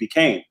that he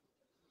became.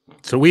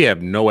 So we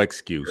have no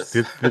excuse.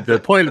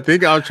 The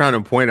thing I was trying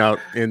to point out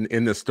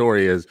in the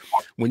story is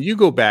when you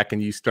go back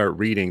and you start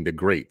reading the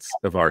greats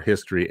of our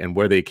history and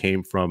where they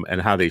came from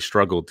and how they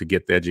struggled to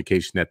get the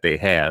education that they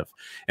have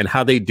and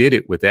how they did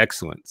it with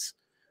excellence.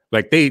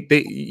 Like they,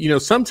 you know,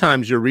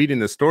 sometimes you're reading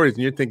the stories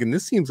and you're thinking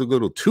this seems a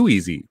little too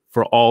easy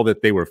for all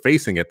that they were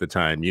facing at the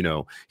time. You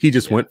know, he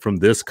just went from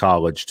this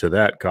college to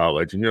that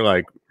college, and you're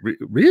like,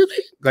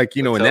 really? Like,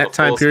 you know, in that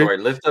time period,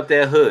 lift up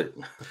that hood,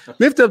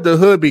 lift up the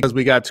hood, because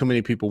we got too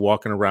many people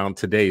walking around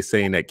today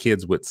saying that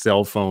kids with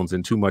cell phones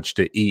and too much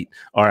to eat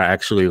are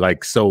actually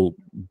like so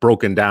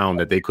broken down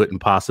that they couldn't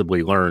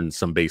possibly learn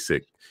some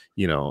basic,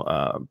 you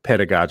know,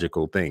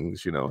 pedagogical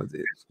things. You know,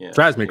 it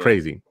drives me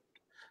crazy.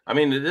 I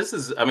mean,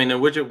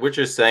 what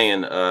you're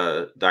saying,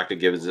 Dr.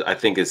 Gibbons, I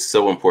think is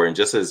so important,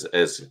 just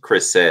as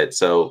Chris said.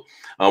 So,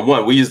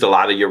 one, we used a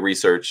lot of your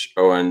research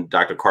on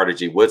Dr. Carter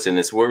G. Woodson.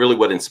 It's really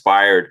what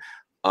inspired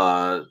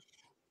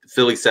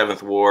Philly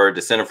 7th Ward,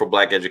 the Center for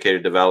Black Educator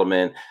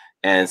Development,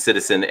 and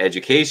Citizen Ed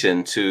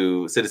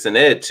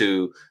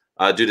to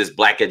do this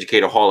Black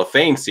Educator Hall of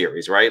Fame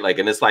series, right? Like,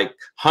 and it's like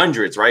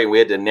hundreds, right? We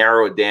had to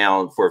narrow it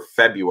down for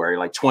February,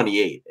 like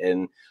 28.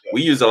 And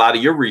we used a lot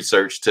of your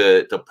research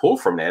to pull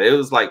from that. It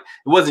was like,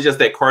 it wasn't just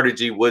that Carter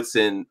G.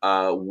 Woodson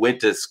went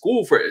to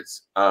school for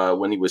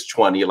when he was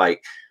 20,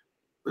 like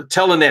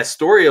telling that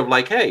story of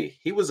like, hey,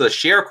 he was a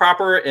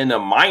sharecropper and a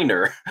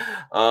miner,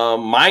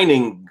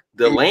 mining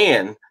the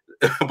land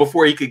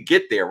before he could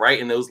get there,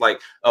 right? And it was like,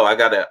 oh,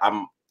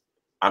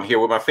 I'm here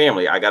with my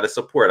family. I got to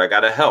support. I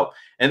got to help.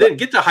 And then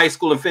get to high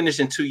school and finish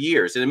in 2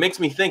 years. And it makes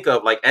me think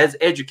of, like, as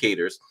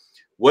educators,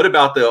 what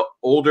about the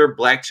older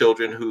Black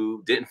children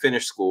who didn't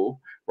finish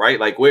school, right?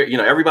 Like, where, you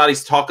know,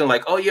 everybody's talking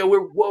like, oh yeah,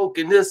 we're woke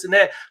and this and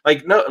that.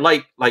 Like, no,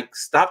 like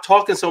stop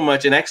talking so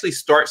much and actually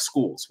start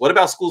schools. What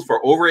about schools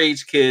for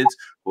overage kids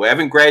who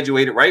haven't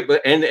graduated, right?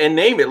 But and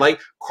name it like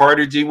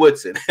Carter G.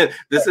 Woodson.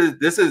 This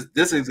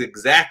is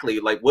exactly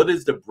like, what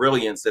is the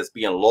brilliance that's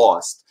being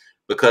lost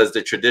because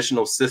the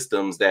traditional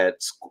systems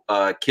that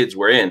kids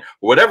were in,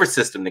 whatever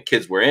system the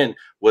kids were in,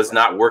 was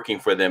not working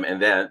for them.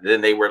 And then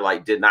they were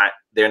like, they're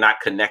not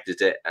connected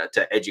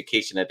to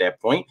education at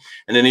that point.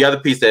 And then the other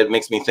piece that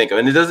makes me think of,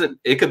 and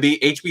it could be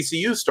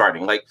HBCU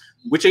starting, like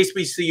which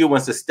HBCU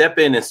wants to step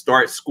in and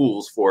start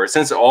schools for,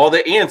 since all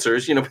the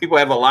answers, you know, people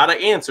have a lot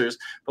of answers,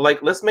 but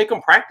like, let's make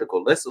them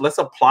practical. Let's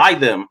apply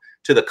them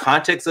to the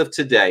context of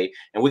today.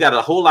 And we got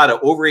a whole lot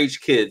of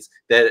overage kids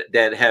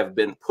that have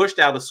been pushed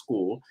out of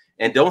school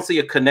and don't see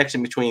a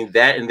connection between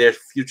that and their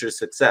future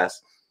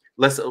success.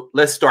 Let's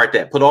start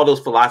that. Put all those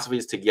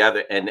philosophies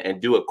together and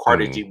do a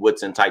Carter G.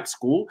 Woodson type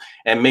school,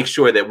 and make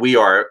sure that we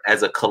are,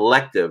 as a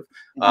collective,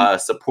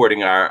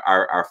 supporting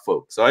our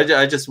folks. So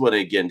I just want to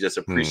again just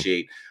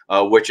appreciate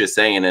what you're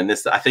saying, and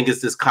I think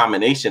it's this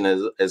combination,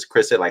 as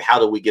Chris said, like, how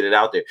do we get it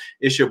out there?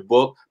 It's your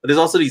book, but there's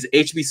also these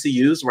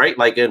HBCUs, right?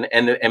 Like,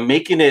 and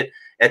making it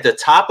at the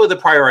top of the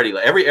priority.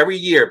 Like every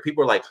year,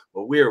 people are like,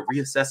 well, we're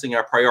reassessing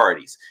our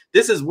priorities.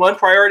 This is one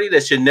priority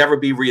that should never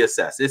be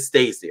reassessed. It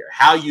stays there.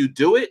 How you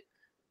do it,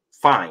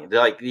 fine. They're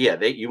like, yeah,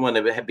 you want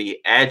to be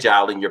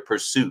agile in your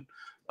pursuit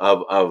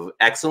of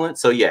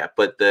excellence. So yeah,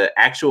 but the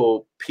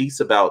actual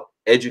piece about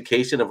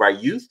education of our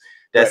youth,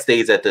 that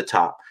stays at the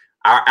top.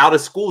 Our out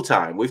of school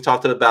time, we've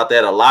talked about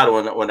that a lot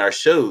on our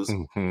shows,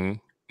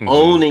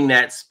 owning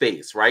that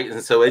space, right?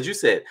 And so, as you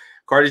said,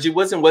 Carter G.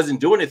 Woodson wasn't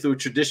doing it through a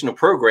traditional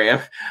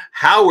program.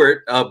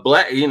 Howard,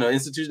 Black,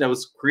 institution that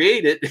was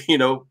created,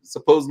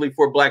 supposedly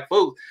for Black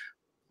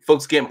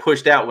folks getting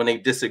pushed out when they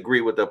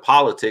disagree with the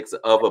politics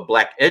of a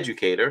Black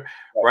educator,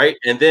 right?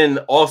 And then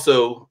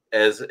also,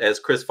 as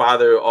Chris'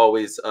 father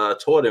always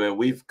taught him, and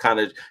we've kind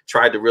of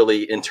tried to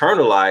really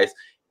internalize,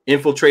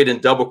 infiltrate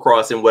and double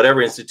cross in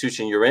whatever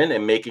institution you're in,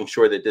 and making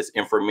sure that this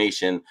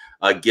information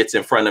gets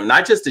in front of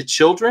not just the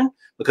children,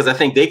 because I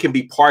think they can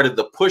be part of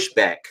the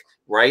pushback,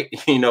 right?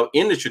 In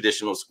the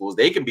traditional schools,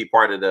 they can be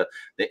part of the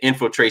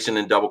infiltration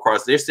and double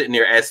cross. They're sitting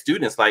there as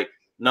students like,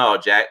 no,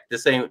 Jack,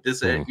 this ain't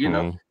this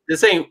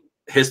ain't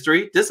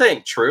history. This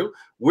ain't true.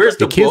 Where's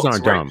the kids books,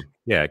 aren't right? dumb.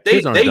 Yeah,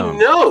 kids aren't dumb.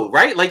 They know,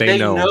 right? Like they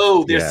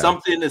know there's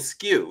something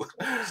askew.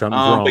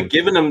 But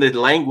giving them the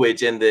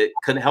language and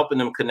helping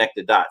them connect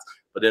the dots,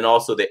 but then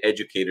also the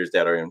educators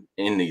that are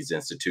in these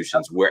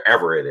institutions,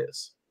 wherever it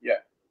is. Yeah,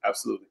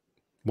 absolutely.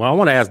 Well, I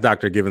want to ask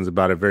Dr. Gibbons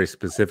about a very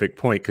specific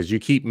point, because you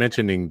keep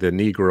mentioning the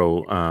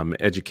Negro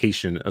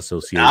Education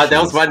Association.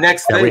 That was my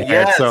next thing.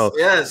 Yes, so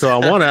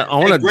I want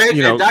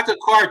to, Dr.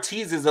 Carr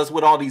teases us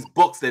with all these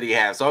books that he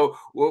has. So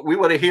we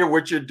want to hear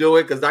what you're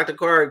doing, because Dr.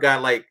 Carr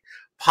got like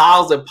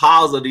piles and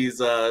piles of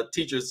these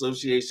teacher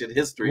association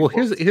history. Well,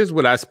 books. here's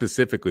what I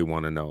specifically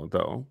want to know,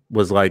 though,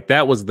 was like,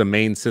 that was the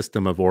main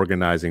system of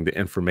organizing the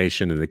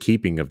information and the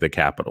keeping of the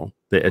capital,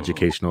 the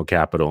educational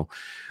capital.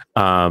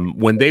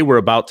 When they were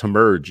about to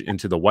merge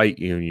into the white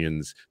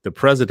unions, the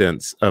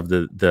presidents of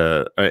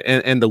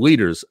and the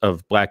leaders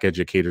of Black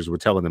educators were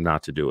telling them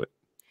not to do it.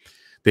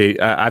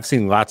 I've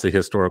seen lots of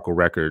historical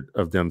record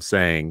of them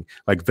saying,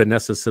 like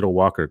Vanessa Siddle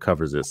Walker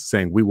covers this,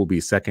 saying we will be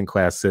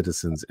second-class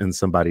citizens in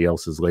somebody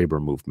else's labor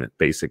movement,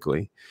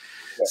 basically.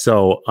 Yeah.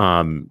 So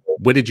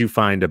what did you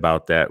find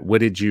about that?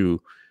 What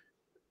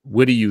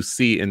do you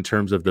see in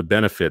terms of the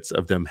benefits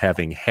of them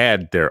having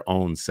had their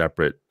own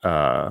separate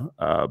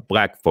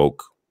Black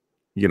folk,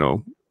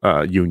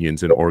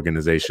 unions and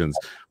organizations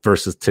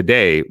versus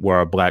today, where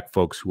our Black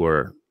folks who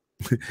are,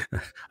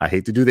 I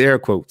hate to do the air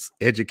quotes,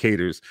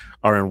 educators,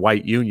 are in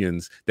white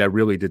unions that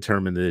really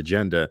determine the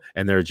agenda,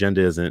 and their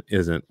agenda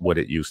isn't what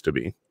it used to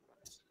be?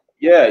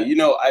 Yeah,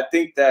 I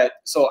think that,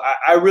 so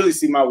I really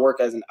see my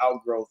work as an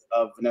outgrowth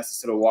of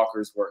Vanessa Siddle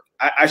Walker's work.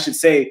 I should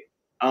say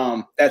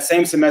that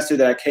same semester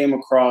that I came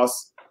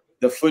across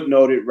the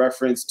footnoted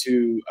reference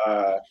to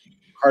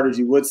Carter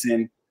G.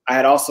 Woodson, I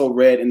had also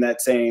read in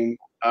that same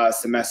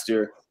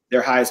semester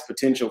Their Highest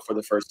Potential for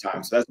the first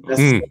time. So that's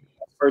the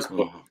first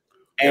book.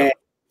 And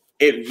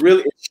it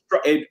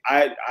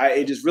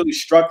just really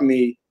struck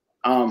me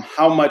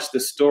how much the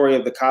story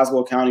of the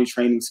Coswell County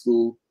Training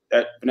School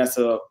that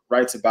Vanessa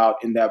writes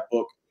about in that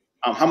book,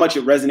 how much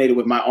it resonated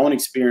with my own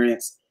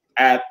experience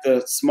at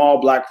the small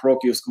Black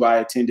parochial school I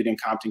attended in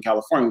Compton,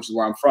 California, which is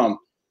where I'm from.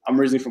 I'm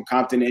originally from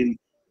Compton,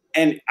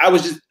 and I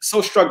was just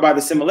so struck by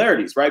the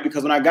similarities, right?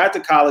 Because when I got to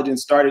college and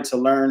started to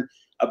learn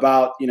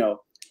about,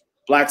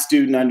 Black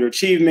student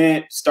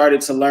underachievement,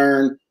 started to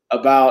learn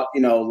about,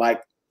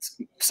 like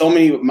so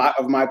many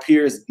of my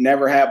peers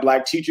never had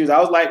Black teachers. I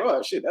was like,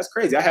 oh shit, that's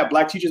crazy. I had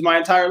Black teachers my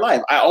entire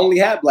life. I only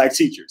had Black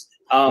teachers.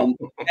 And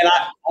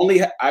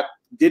I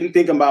didn't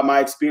think about my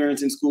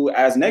experience in school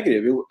as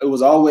negative. It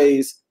was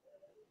always,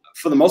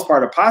 for the most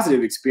part, a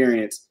positive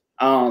experience.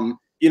 When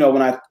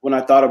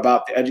I thought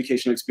about the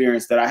educational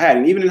experience that I had,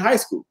 and even in high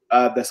school,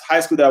 the high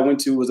school that I went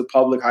to was a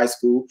public high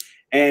school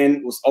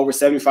and was over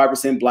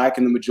 75% Black,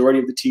 and the majority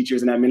of the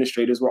teachers and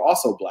administrators were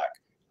also Black.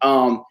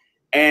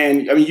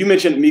 And I mean, you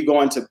mentioned me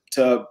going to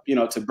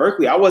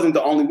Berkeley. I wasn't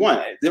the only one.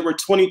 There were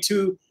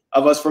 22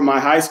 of us from my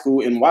high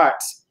school in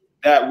Watts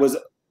that was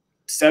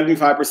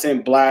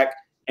 75% Black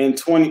and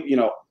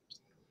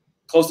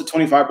close to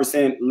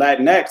 25%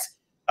 Latinx.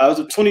 There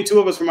was 22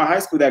 of us from my high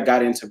school that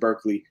got into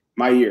Berkeley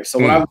my year. So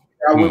when I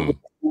went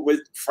with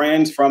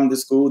friends from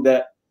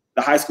the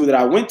high school that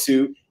I went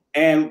to,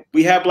 and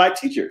we had Black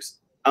teachers.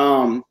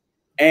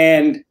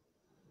 And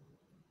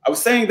I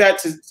was saying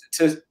that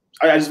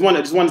I just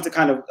wanted to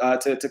kind of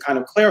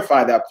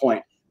clarify that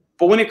point.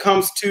 But when it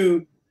comes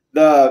to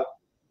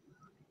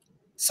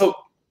so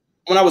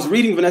when I was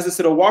reading Vanessa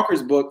Siddle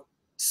Walker's book,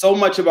 so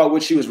much about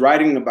what she was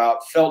writing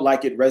about felt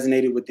like it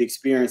resonated with the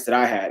experience that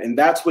I had. And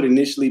that's what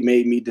initially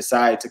made me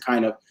decide to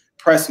kind of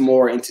press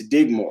more and to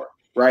dig more,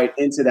 right,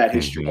 into that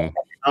history.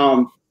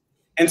 Mm-hmm.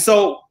 And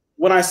so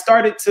when I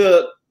started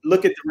to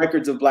look at the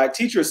records of Black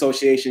teacher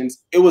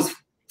associations, it was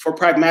for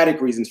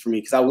pragmatic reasons for me,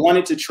 because I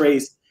wanted to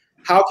trace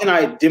how can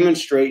I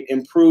demonstrate,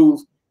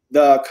 improve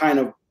the kind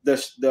of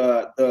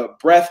the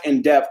breadth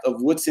and depth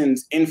of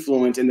Woodson's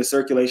influence in the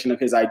circulation of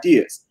his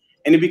ideas.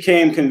 And it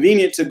became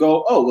convenient to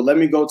go, oh, well, let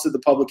me go to the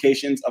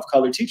publications of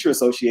colored teacher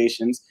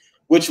associations,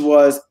 which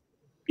was,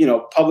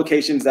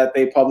 publications that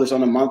they publish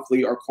on a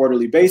monthly or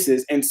quarterly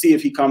basis, and see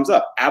if he comes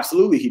up.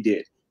 Absolutely, he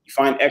did. You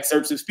find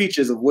excerpts of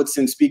speeches of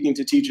Woodson speaking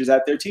to teachers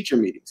at their teacher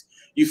meetings.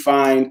 You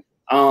find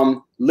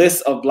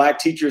lists of Black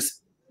teachers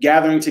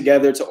gathering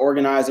together to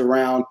organize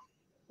around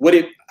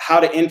how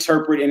to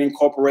interpret and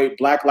incorporate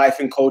Black life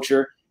and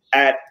culture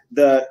at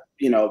the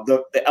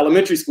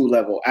elementary school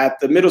level, at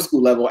the middle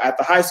school level, at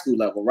the high school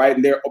level, right?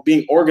 And they're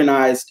being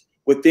organized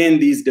within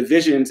these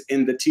divisions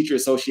in the teacher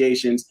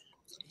associations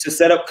to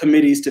set up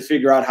committees to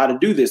figure out how to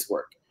do this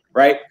work,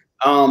 right?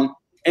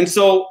 And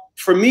so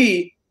for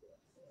me,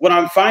 what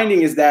I'm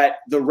finding is that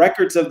the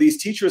records of these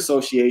teacher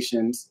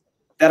associations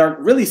that are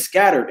really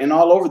scattered and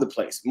all over the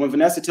place. When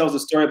Vanessa tells a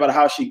story about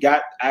how she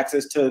got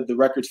access to the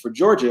records for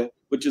Georgia,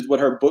 which is what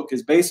her book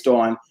is based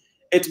on,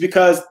 it's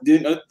because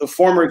the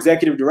former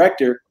executive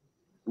director,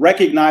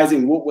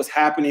 recognizing what was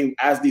happening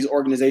as these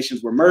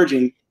organizations were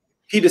merging,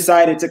 he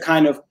decided to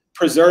kind of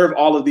preserve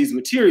all of these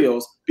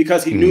materials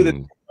because he knew that they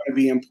were going to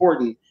be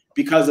important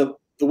because of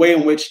the way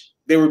in which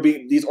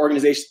these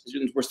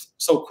organizations were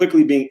so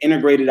quickly being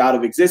integrated out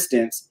of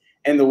existence,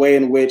 and the way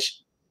in which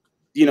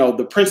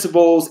the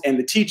principals and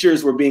the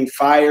teachers were being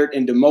fired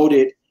and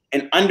demoted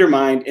and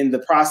undermined in the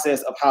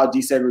process of how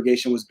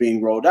desegregation was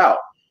being rolled out,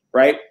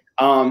 right?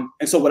 And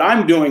so what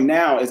I'm doing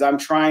now is I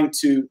got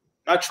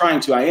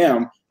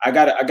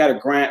a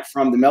grant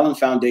from the Mellon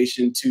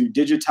Foundation to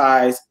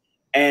digitize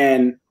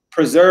and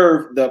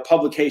preserve the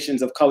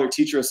publications of colored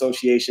teacher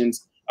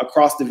associations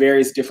across the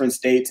various different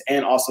states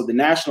and also the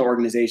national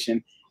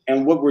organization.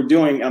 And what we're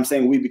doing, I'm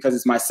saying we because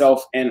it's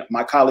myself and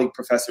my colleague,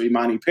 Professor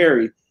Imani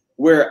Perry,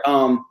 we're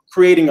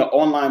creating an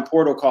online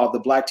portal called the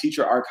Black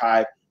Teacher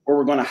Archive, where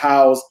we're going to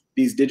house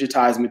these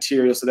digitized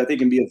materials so that they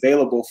can be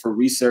available for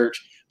research,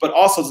 but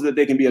also so that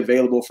they can be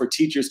available for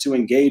teachers to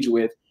engage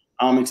with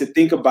and to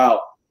think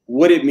about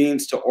what it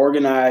means to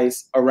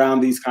organize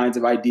around these kinds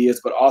of ideas,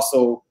 but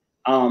also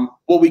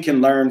what we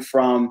can learn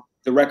from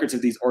the records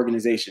of these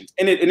organizations.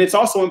 And it's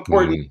also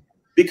important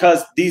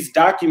because these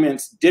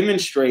documents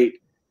demonstrate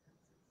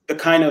the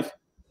kind of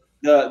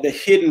the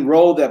hidden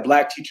role that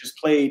Black teachers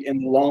played in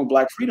the long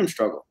Black freedom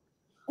struggle.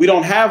 We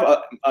don't have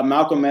a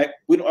Malcolm X,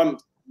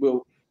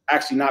 well,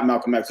 actually not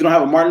Malcolm X. We don't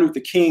have a Martin Luther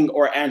King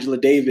or Angela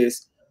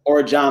Davis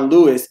or John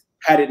Lewis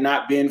had it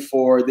not been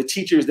for the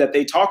teachers that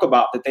they talk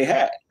about that they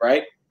had,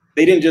 right?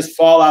 They didn't just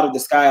fall out of the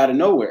sky out of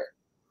nowhere.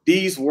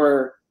 These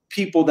were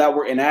people that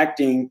were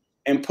enacting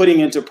and putting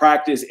into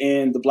practice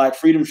in the Black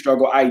freedom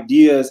struggle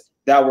ideas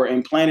that were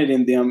implanted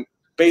in them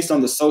based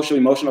on the social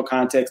emotional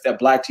context that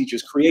Black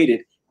teachers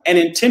created, and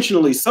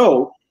intentionally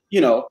so,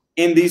 you know,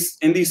 in these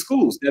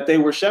schools that they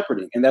were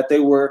shepherding and that they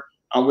were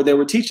where they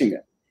were teaching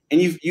them.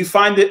 And you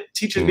find that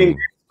teachers being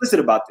explicit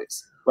about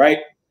this, right?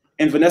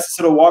 In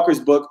Vanessa Siddle Walker's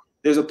book,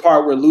 there's a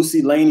part where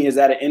Lucy Laney is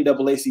at an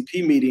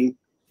NAACP meeting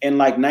in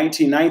like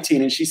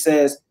 1919, and she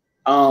says,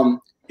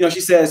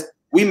 she says,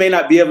 we may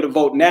not be able to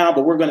vote now,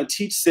 but we're going to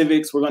teach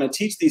civics. We're going to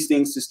teach these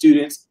things to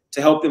students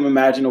to help them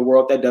imagine a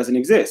world that doesn't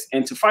exist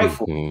and to fight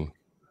for it,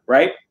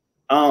 right?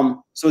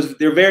 So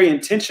they're very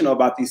intentional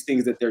about these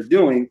things that they're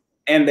doing,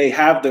 and they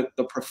have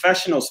the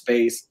professional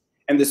space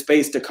and the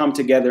space to come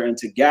together and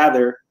to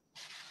gather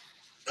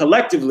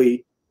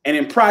collectively and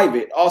in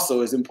private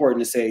also is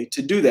important to say,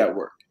 to do that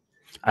work.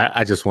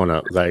 I just want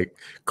to like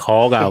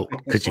call out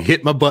because you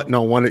hit my button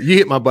on you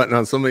hit my button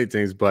on so many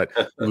things, but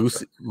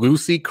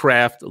Lucy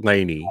Craft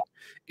Laney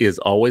is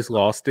always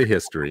lost to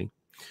history.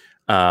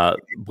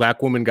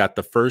 Black woman got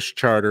the first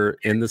charter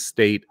in the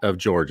state of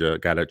Georgia,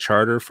 got a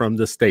charter from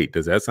the state.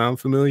 Does that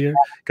sound familiar?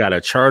 Got a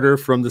charter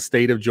from the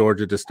state of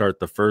Georgia to start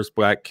the first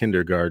Black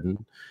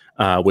kindergarten,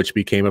 which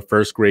became a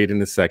first grade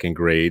and a second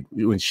grade.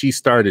 When she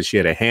started, she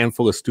had a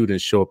handful of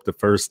students show up the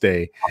first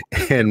day,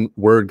 and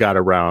word got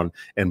around,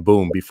 and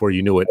boom, before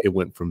you knew it, it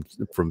went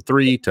from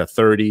 3 to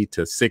 30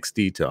 to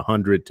 60 to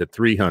 100 to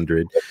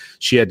 300.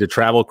 She had to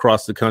travel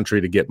across the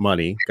country to get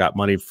money, got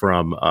money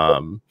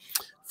from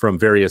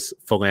various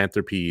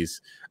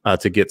philanthropies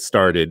to get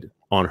started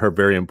on her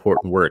very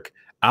important work.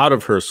 Out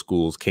of her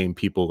schools came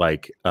people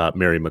like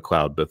Mary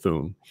McLeod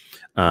Bethune.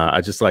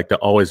 I just like to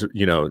always,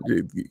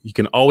 you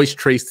can always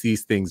trace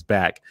these things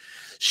back.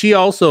 She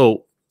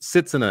also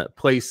sits in a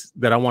place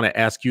that I want to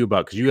ask you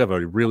about because you have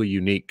a really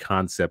unique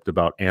concept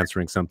about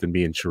answering something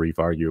me and Sharif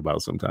argue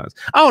about sometimes.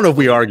 I don't know if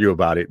we argue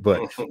about it, but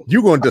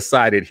you're going to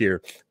decide it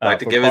here. Like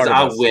to give us,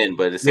 I'll win,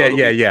 but it's yeah.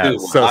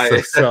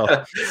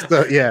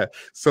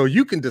 So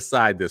you can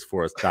decide this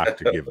for us,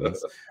 Dr.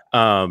 Givens.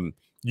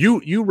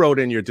 You wrote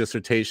in your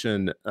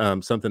dissertation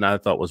something I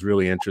thought was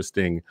really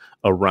interesting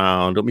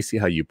around, let me see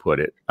how you put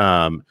it.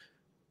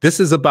 This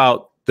is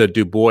about the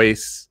Du Bois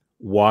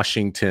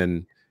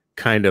Washington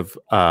kind of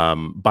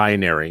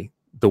binary,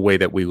 the way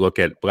that we look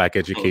at Black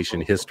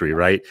education history,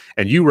 right?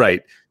 And you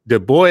write, the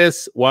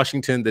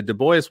Du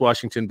Bois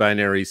Washington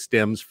binary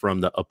stems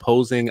from the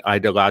opposing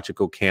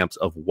ideological camps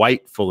of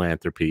white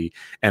philanthropy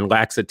and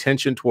lacks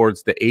attention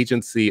towards the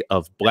agency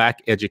of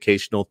Black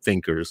educational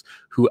thinkers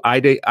whose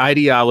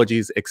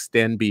ideologies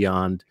extend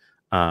beyond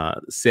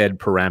said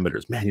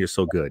parameters. Man, you're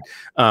so good.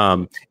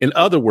 In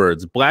other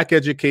words, Black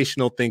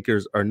educational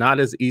thinkers are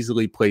not as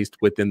easily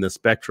placed within the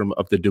spectrum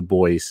of the Du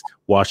Bois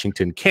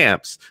Washington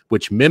camps,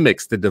 which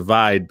mimics the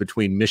divide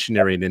between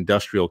missionary and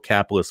industrial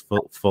capitalist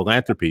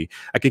philanthropy.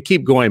 I could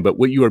keep going, but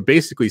what you are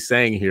basically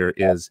saying here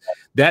is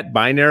that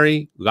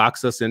binary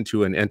locks us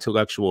into an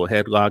intellectual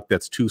headlock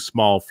that's too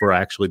small for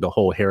actually the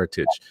whole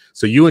heritage.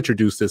 So you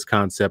introduced this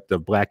concept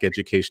of Black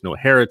educational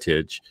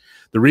heritage.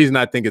 The reason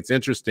I think it's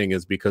interesting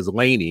is because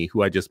Laney,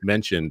 who I just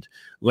mentioned,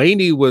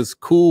 Laney was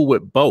cool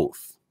with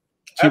both.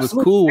 She was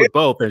cool with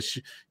both. And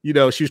she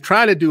was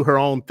trying to do her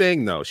own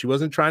thing, though. She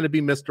wasn't trying to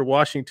be Mr.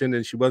 Washington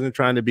and she wasn't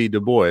trying to be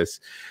Du Bois.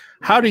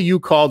 How do you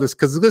call this?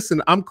 Because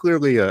listen, I'm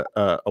clearly a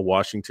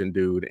Washington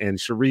dude, and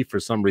Sharif, for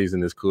some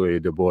reason, is clearly a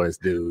Du Bois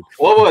dude.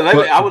 Well,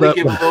 I want to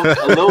give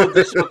a little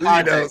additional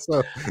context.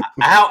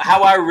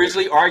 How I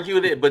originally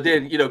argued it, but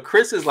then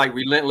Chris is like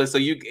relentless. So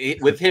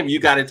with him, you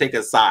got to take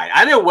a side.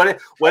 I didn't want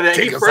to. When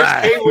he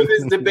first came with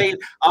this debate,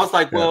 I was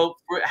like, well,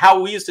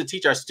 how we used to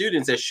teach our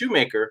students at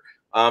Shoemaker.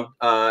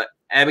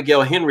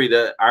 Abigail Henry,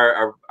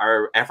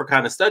 our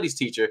Africana studies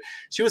teacher,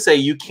 she would say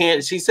you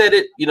can't. She said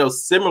it,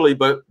 similarly,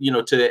 but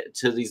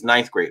to these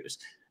ninth graders.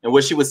 And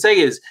what she would say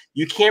is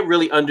you can't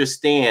really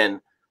understand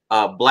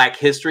Black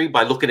history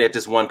by looking at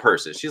this one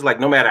person. She's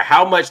like, no matter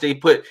how much they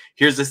put,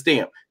 here's the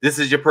stamp, this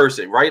is your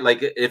person, right?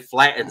 Like it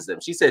flattens them.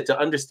 She said to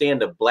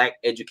understand the Black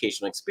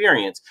educational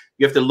experience,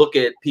 you have to look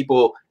at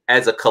people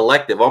as a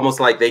collective,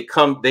 almost like they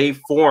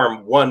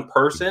form one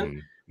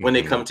person. When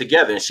they come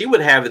together. And she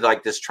would have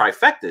like this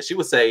trifecta. She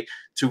would say,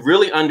 to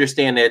really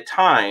understand that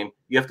time,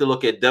 you have to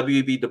look at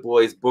W.B. Du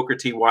Bois, Booker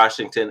T.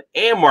 Washington,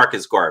 and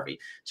Marcus Garvey.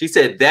 She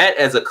said that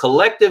as a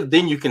collective,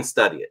 then you can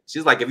study it.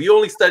 She's like, if you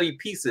only study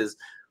pieces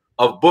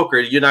of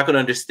Booker, you're not going to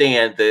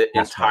understand the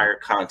entire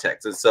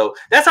context. And so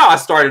that's how I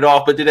started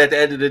off. But then at the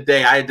end of the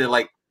day, I had to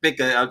like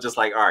think, I was just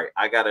like, all right,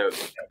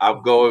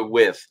 I'm going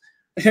with.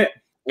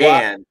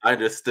 And I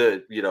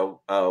understood,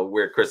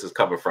 where Chris is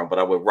coming from, but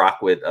I would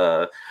rock with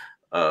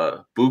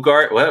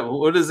Bogart.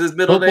 What is his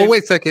middle name? But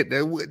wait a second.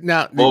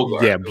 Now,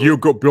 Bogart. yeah,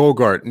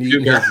 Bogart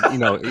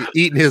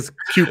eating his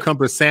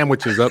cucumber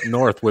sandwiches up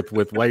north with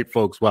white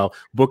folks, while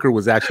Booker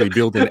was actually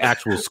building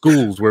actual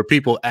schools where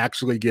people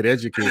actually get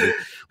educated.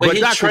 But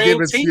he Dr. trained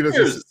Gibbons,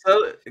 teachers.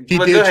 He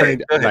did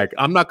train. Like,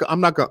 I'm not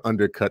gonna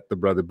undercut the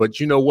brother, but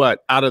you know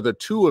what? Out of the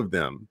two of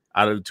them,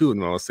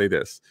 I'll say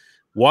this.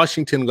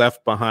 Washington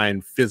left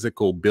behind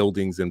physical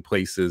buildings and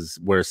places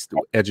where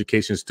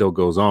education still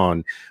goes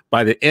on.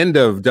 By the end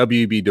of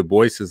W.B. Du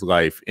Bois's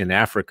life in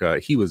Africa,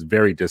 he was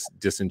very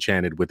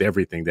disenchanted with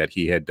everything that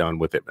he had done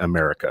with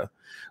America.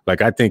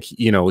 Like, I think,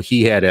 you know,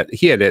 he had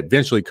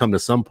eventually come to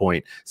some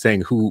point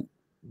saying who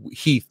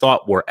he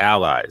thought were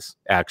allies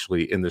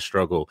actually in the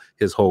struggle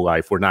his whole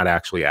life were not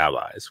actually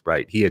allies,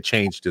 right? He had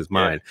changed his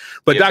mind.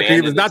 But Dr.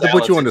 Gibbons, not to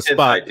put you on the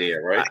spot,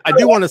 right? I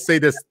do want to say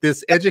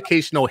this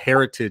educational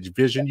heritage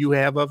vision you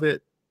have of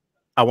it.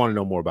 I want to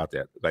know more about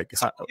that. Like,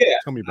 tell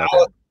me about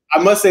that.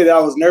 I must say that I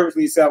was nervous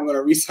when you said I'm going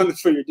to read something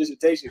for your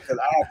dissertation, because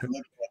I have to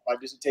look at my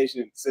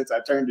dissertation since I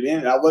turned it in,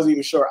 and I wasn't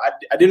even sure.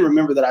 I didn't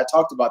remember that I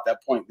talked about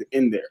that point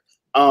in there.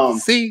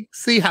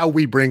 See how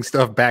we bring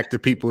stuff back to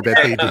people that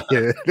they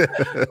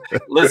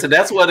did. Listen,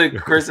 that's one of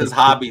Chris's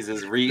hobbies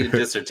is reading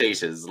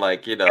dissertations.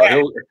 Like, you know,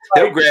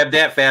 he'll grab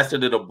that faster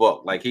than a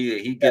book. Like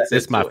he gets.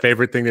 It's my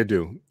favorite thing to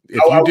do.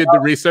 If you did the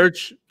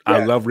research,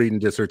 I love reading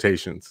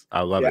dissertations.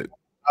 I love it.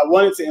 I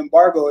wanted to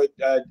embargo it,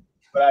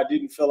 but I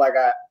didn't feel like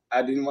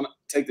I didn't want to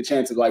take the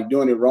chance of like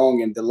doing it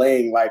wrong and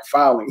delaying like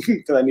filing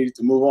because I needed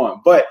to move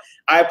on. But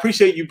I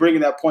appreciate you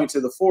bringing that point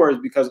to the fore,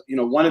 because, you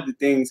know, one of the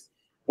things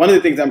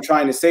I'm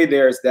trying to say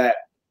there is that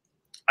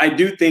I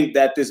do think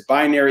that this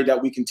binary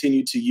that we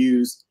continue to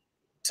use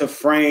to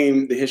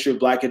frame the history of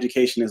Black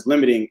education is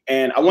limiting.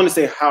 And I want to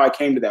say how I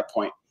came to that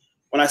point.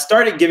 When I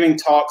started giving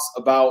talks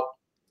about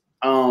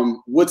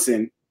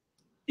Woodson,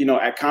 you know,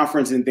 at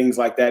conference and things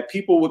like that,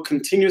 people would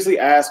continuously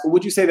ask, well,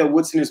 would you say that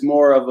Woodson is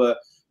more of a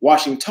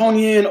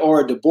Washingtonian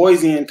or a Du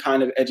Boisian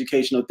kind of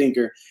educational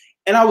thinker?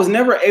 And I was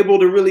never able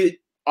to really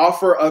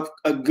offer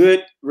a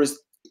good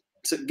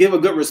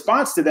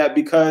response to that,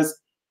 because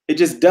it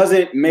just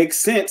doesn't make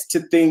sense to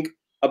think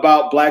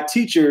about Black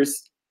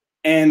teachers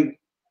and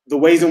the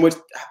ways in which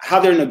how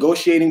they're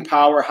negotiating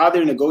power, how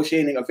they're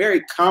negotiating a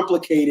very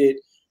complicated,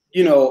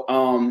 you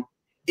know,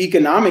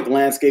 economic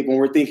landscape when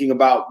we're thinking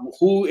about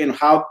who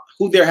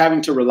they're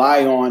having to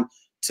rely on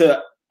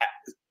to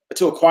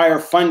acquire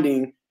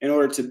funding in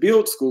order to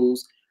build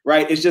schools,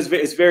 right?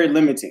 It's very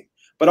limiting.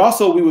 But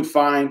also we would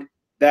find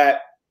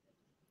that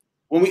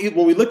when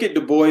we look at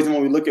Du Bois and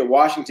when we look at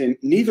Washington,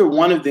 neither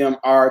one of them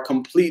are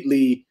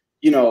completely,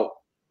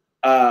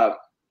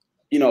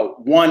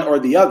 one or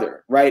the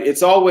other, right?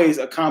 It's always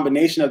a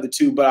combination of the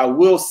two. But I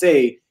will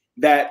say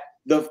that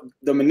the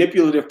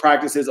manipulative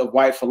practices of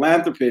white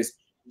philanthropists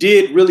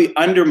did really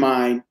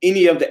undermine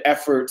many of the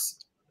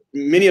efforts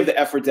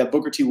that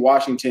Booker T.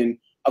 Washington,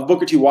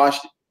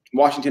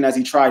 as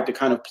he tried to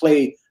kind of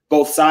play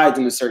both sides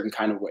in a certain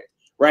kind of way,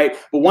 right?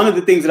 But one of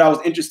the things that I was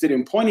interested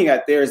in pointing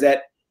at there is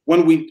that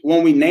when we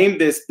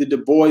named this the Du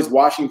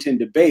Bois-Washington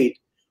debate,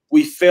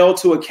 we failed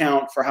to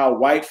account for how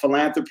white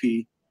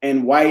philanthropy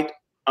and white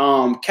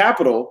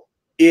capital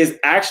is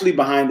actually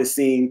behind the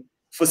scene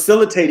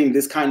facilitating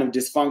this kind of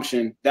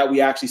dysfunction that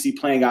we actually see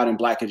playing out in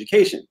Black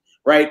education,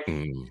 right?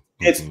 Mm-hmm.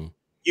 It's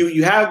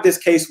you have this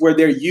case where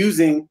they're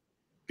using,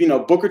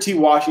 Booker T.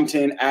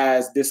 Washington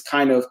as this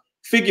kind of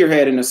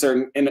figurehead in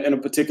a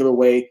particular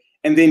way,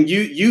 and then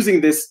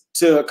using this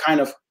to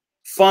kind of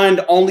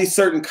fund only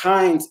certain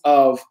kinds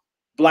of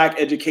Black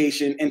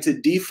education and to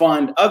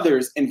defund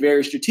others in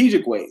very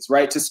strategic ways,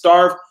 right? To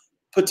starve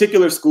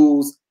particular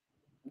schools,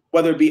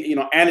 whether it be,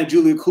 Anna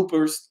Julia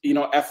Cooper's,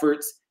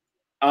 efforts,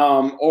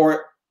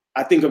 or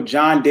I think of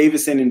John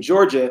Davison in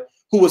Georgia,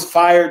 who was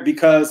fired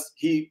because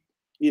he,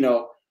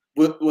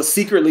 was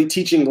secretly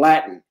teaching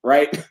Latin,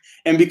 right?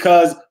 And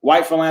because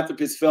white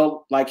philanthropists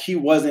felt like he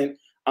wasn't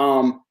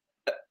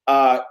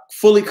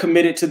fully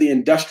committed to the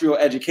industrial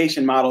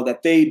education model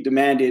that they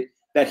demanded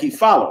that he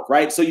follow,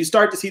 right? So you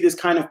start to see this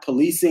kind of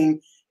policing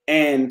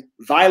and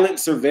violent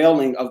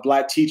surveilling of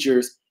Black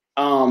teachers,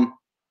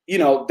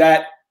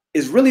 that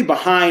is really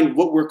behind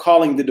what we're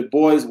calling the Du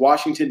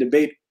Bois-Washington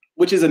debate,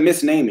 which is a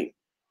misnaming.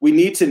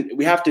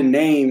 We have to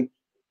name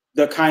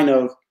the kind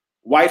of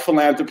white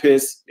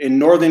philanthropists and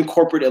northern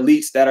corporate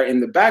elites that are in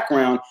the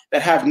background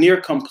that have near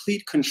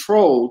complete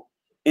control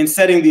in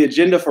setting the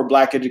agenda for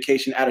Black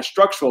education at a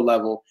structural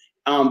level,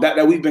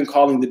 that we've been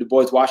calling the Du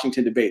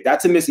Bois-Washington debate.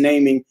 That's a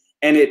misnaming,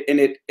 and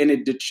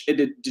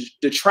it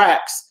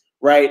detracts,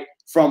 right,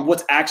 from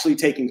what's actually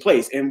taking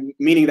place, and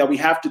meaning that we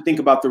have to think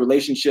about the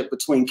relationship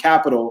between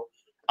capital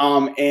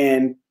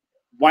and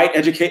Black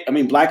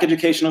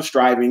educational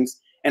strivings,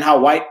 and how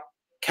white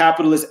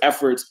capitalist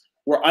efforts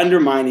were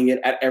undermining it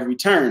at every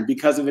turn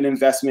because of an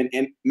investment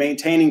in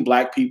maintaining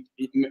Black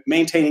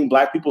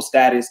people's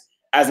status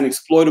as an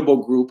exploitable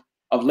group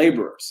of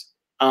laborers.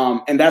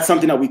 And that's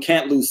something that we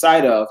can't lose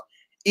sight of,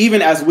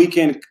 even as we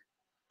can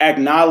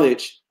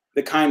acknowledge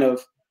the kind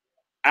of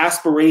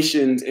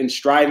aspirations and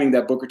striving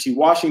that Booker T.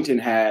 Washington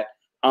had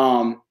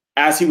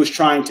as he was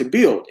trying to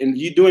build, and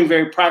you doing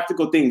very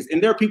practical things.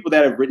 And there are people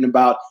that have written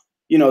about,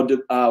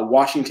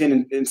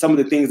 Washington and some of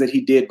the things that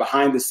he did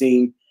behind the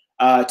scene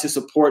to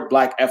support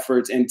Black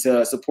efforts and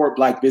to support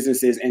Black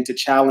businesses and to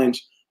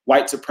challenge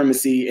white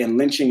supremacy and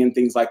lynching and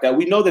things like that.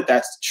 We know that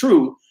that's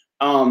true,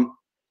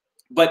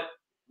 but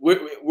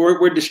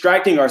we're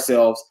distracting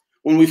ourselves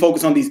when we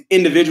focus on these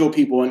individual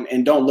people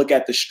and don't look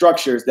at the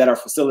structures that are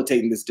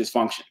facilitating this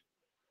dysfunction.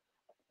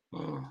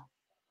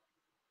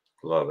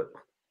 Love it.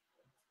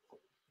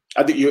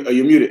 I think you're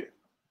muted.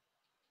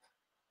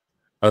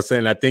 I was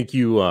saying, I think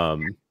you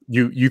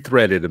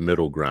threaded a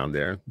middle ground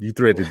there. You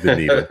threaded the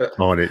needle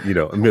on it,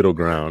 a middle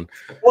ground.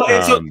 Well,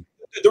 and so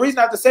the reason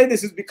I have to say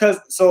this is because,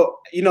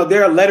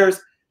 there are letters,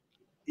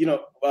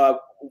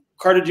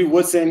 Carter G.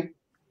 Woodson,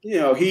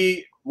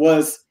 he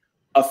was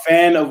a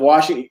fan of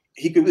Washington.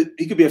 He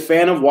could be a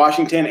fan of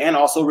Washington and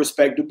also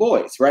respect Du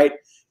Bois, right?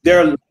 There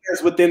are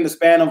letters within the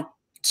span of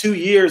 2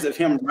 years of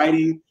him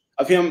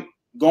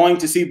going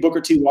to see Booker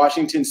T.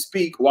 Washington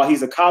speak while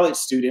he's a college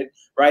student,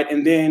 right?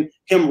 And then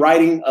him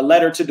writing a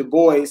letter to Du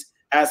Bois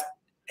as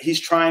he's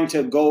trying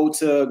to go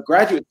to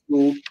graduate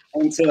school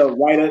and to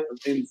write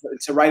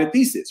a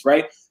thesis,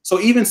 right? So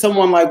even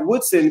someone like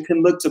Woodson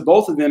can look to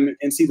both of them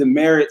and see the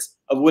merits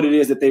of what it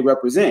is that they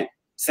represent.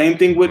 Same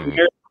thing with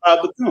Mary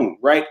Bethune,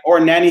 right? Or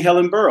Nannie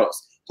Helen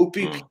Burroughs, who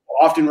people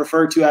often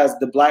refer to as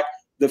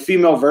the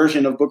female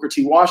version of Booker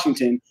T.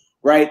 Washington,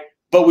 right?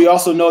 But we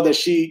also know that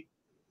she,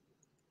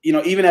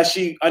 even as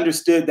she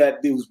understood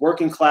that these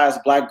working class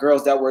Black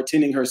girls that were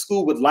attending her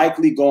school would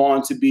likely go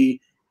on to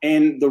be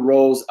in the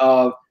roles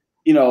of,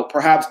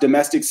 perhaps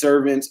domestic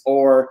servants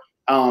or,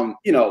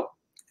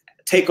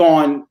 take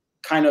on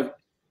kind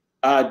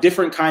of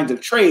different kinds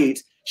of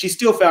trades, she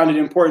still found it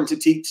important to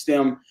teach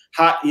them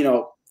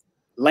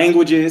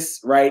languages,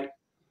 right?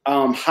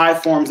 High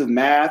forms of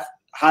math,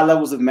 high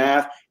levels of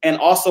math, and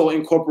also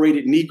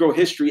incorporated Negro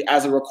history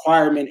as a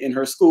requirement in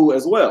her school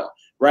as well,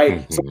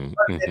 right? So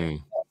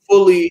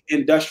fully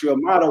industrial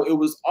model, it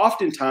was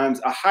oftentimes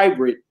a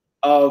hybrid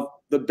of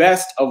the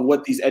best of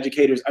what these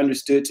educators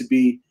understood to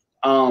be,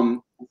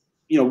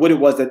 what it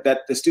was that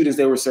the students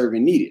they were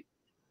serving needed.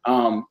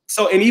 And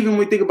even when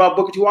we think about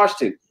Booker T.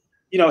 Washington,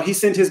 he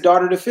sent his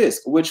daughter to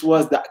Fisk, which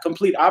was the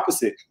complete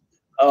opposite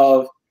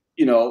of,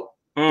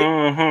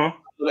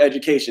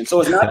 education.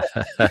 So it's not.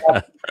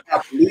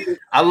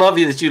 I love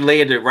you that you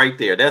laid it right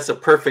there. That's a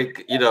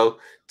perfect,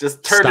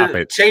 just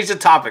change the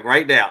topic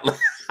right now.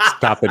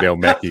 Stop it, El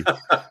Mekki.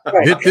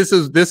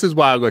 This is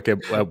why I look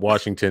at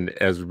Washington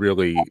as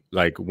really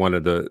like one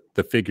of the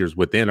figures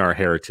within our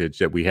heritage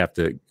that we have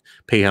to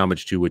pay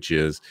homage to, which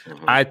is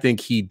I think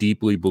he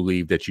deeply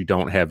believed that you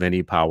don't have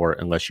any power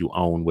unless you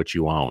own what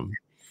you own.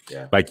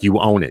 Yeah. Like you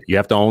own it. You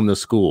have to own the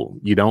school.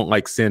 You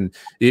don't send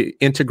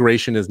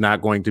integration is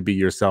not going to be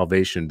your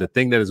salvation. The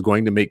thing that is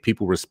going to make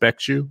people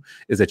respect you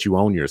is that you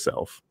own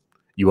yourself.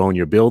 You own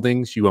your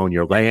buildings, you own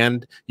your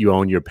land, you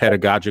own your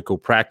pedagogical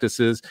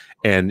practices.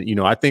 And,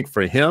 I think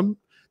for him,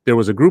 there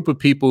was a group of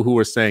people who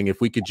were saying,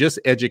 if we could just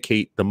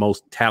educate the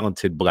most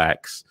talented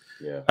Blacks,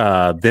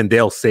 then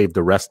they'll save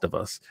the rest of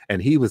us.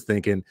 And he was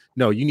thinking,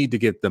 no, you need to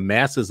get the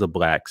masses of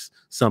Blacks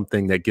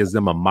something that gives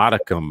them a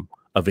modicum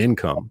of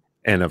income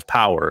and of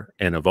power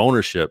and of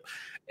ownership.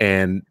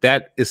 And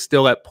that is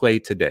still at play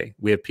today.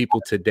 We have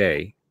people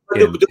today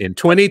in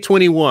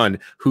 2021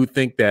 who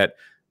think that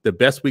the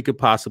best we could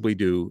possibly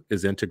do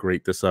is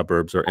integrate the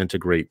suburbs or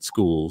integrate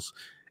schools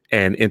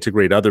and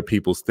integrate other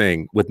people's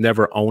thing with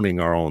never owning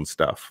our own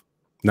stuff,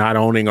 not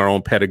owning our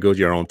own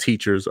pedagogy, our own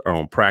teachers, our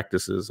own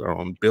practices, our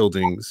own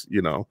buildings,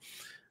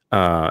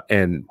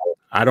 and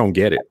I don't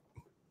get it.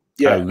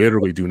 I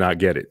literally do not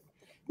get it.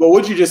 Well,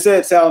 what you just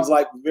said sounds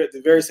like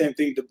the very same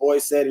thing Du Bois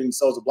said in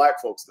Souls of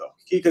Black Folks, though,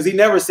 because he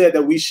never said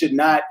that we should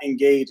not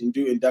engage and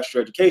do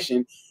industrial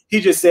education. He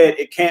just said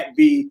it can't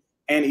be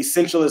an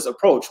essentialist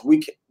approach.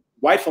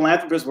 White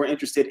philanthropists were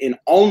interested in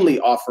only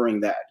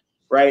offering that,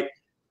 right?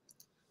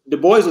 Du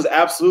Bois was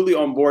absolutely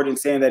on board in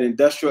saying that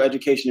industrial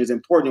education is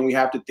important and we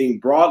have to think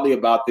broadly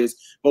about this,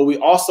 but we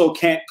also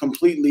can't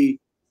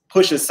completely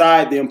push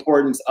aside the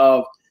importance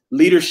of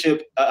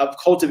leadership, of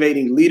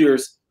cultivating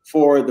leaders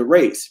for the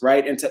race,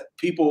 right? And to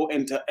people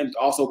and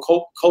also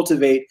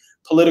cultivate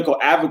political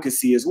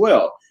advocacy as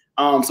well.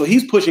 So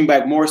he's pushing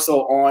back more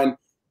so on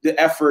the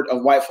effort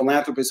of white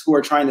philanthropists who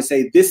are trying to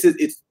say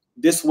it's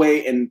this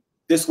way and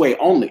this way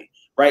only,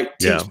 right?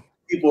 Teach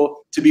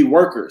people to be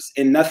workers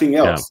and nothing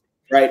else,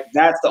 right?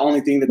 That's the only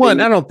thing that. Well,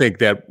 and I don't think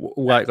that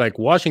like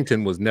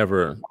Washington was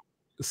never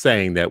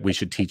saying that we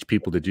should teach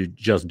people to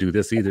just do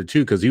this either, too,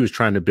 because he was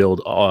trying to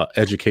build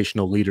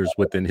educational leaders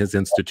within his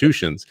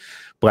institutions,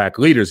 Black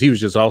leaders. He was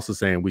just also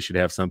saying we should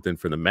have something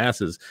for the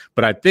masses.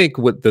 But I think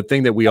what the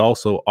thing that we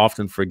also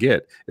often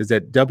forget is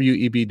that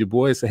W.E.B. Du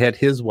Bois had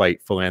his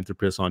white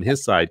philanthropists on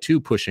his side,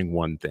 too, pushing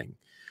one thing,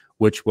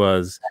 which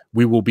was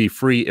we will be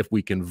free if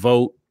we can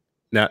vote.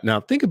 Now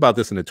think about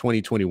this in a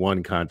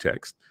 2021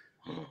 context,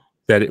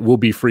 that it will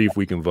be free if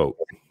we can vote.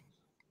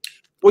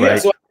 Well,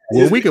 right?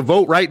 Well, we can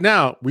vote right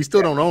now. We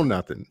still don't own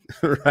nothing,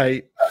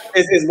 right?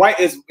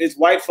 It's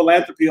white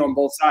philanthropy on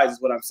both sides,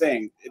 is what I'm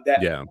saying.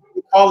 That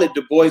we call it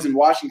Du Bois in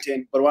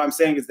Washington, but what I'm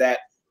saying is that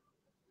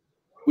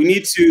we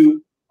need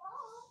to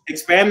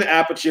expand the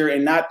aperture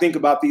and not think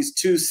about these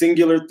two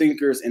singular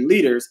thinkers and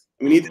leaders.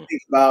 And we need to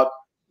think about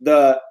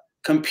the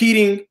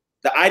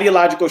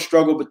ideological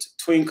struggle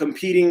between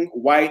competing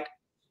white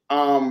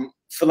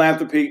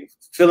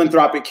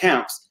philanthropic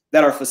camps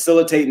that are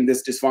facilitating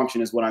this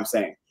dysfunction, is what I'm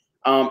saying.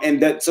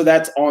 So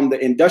that's on the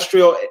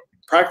industrial,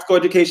 practical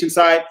education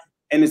side,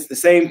 and it's the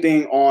same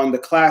thing on the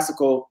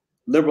classical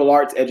liberal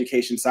arts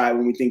education side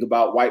when we think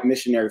about white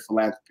missionary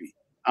philanthropy.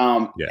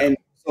 And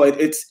so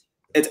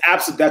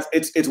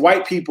it's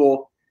white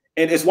people,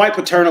 and it's white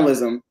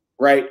paternalism,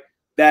 right,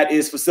 that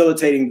is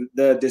facilitating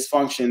the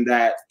dysfunction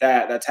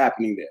that's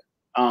happening there.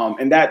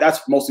 And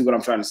that's mostly what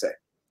I'm trying to say.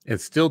 And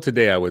still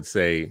today, I would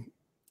say,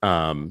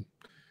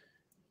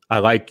 I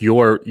like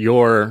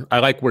I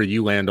like where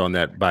you land on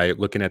that by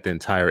looking at the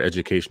entire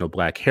educational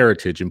Black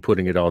heritage and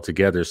putting it all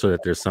together so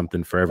that there's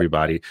something for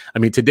everybody. I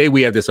mean, today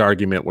we have this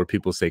argument where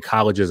people say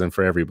college isn't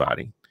for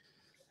everybody.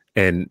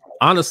 And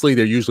honestly,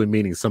 they're usually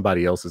meaning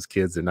somebody else's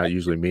kids. They're not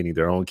usually meaning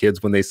their own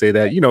kids when they say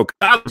that. You know,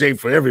 college ain't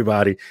for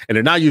everybody. And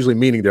they're not usually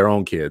meaning their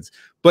own kids.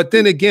 But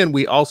then again,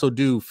 we also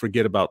do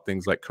forget about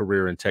things like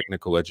career and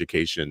technical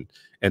education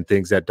and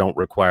things that don't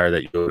require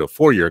that you go to a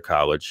four-year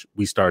college.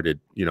 We started,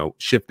 you know,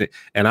 shifting.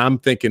 And I'm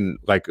thinking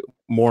like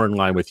more in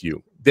line with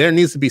you. There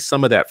needs to be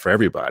some of that for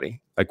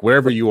everybody. Like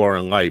wherever you are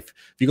in life,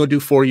 if you're going to do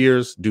 4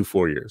 years, do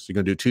 4 years. You're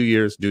going to do 2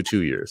 years, do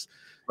 2 years.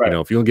 Right. You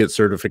know, if you want to get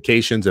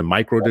certifications and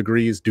micro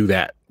degrees, do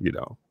that, you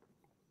know.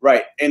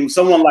 Right. And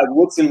someone like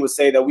Woodson would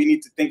say that we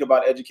need to think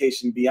about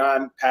education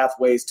beyond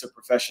pathways to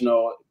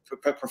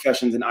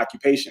professions and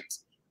occupations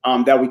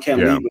that we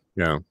can't lead with.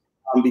 Yeah.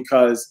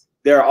 Because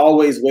there are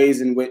always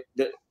ways in which,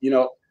 you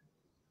know,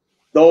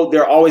 though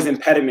there are always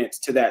impediments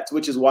to that,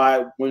 which is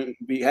why when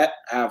we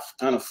have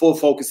kind of full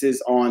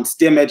focuses on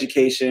STEM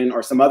education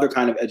or some other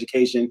kind of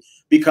education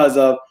because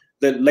of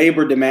the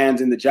labor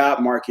demands in the job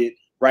market,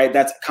 right?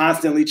 That's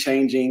constantly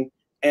changing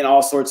in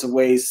all sorts of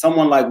ways.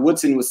 Someone like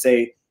Woodson would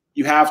say,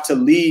 you have to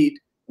lead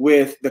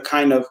with the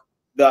kind of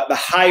the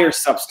higher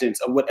substance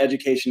of what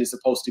education is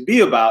supposed to be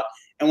about.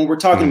 And when we're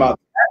talking about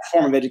that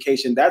form of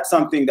education, that's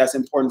something that's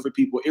important for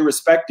people,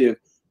 irrespective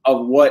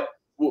of what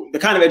the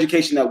kind of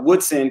education that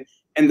Woodson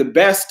and the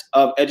best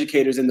of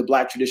educators in the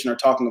Black tradition are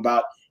talking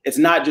about. It's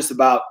not just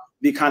about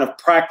the kind of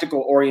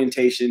practical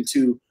orientation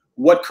to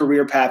what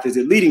career path is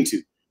it leading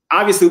to.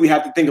 Obviously, we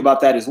have to think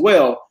about that as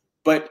well.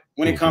 But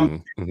when it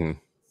comes to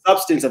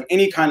substance of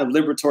any kind of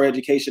liberatory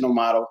educational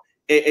model,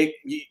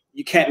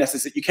 you can't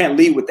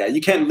lead with that.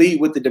 You can't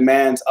lead with the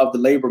demands of the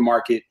labor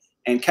market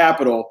and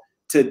capital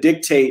to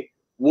dictate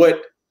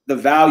what the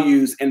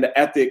values and the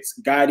ethics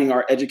guiding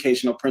our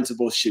educational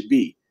principles should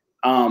be.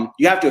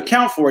 You have to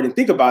account for it and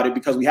think about it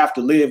because we have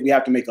to live, we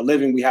have to make a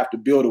living, we have to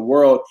build a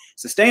world,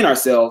 sustain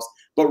ourselves.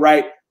 But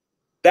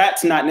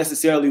that's not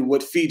necessarily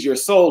what feeds your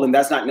soul, and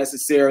that's not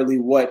necessarily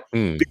what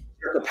builds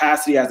your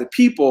capacity as a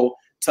people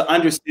to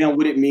understand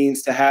what it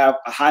means to have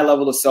a high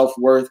level of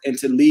self-worth and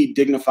to lead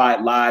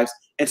dignified lives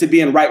and to be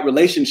in right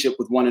relationship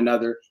with one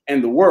another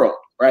and the world,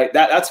 right?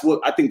 That's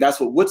what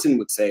Woodson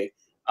would say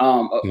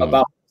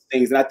about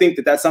things. And I think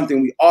that that's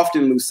something we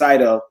often lose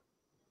sight of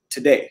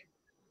today.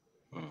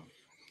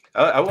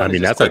 I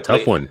mean, that's quickly, a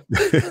tough one.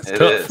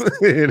 It tough.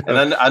 You know?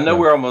 And I know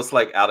we're almost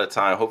like out of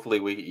time.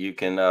 Hopefully you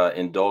can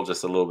indulge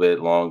us a little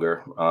bit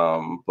longer.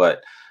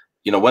 But,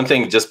 you know, one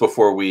thing just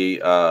before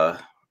we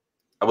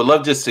I would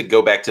love just to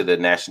go back to the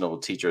National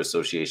Teacher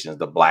Associations,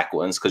 the Black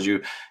ones, because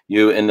you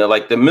in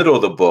the middle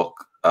of the book,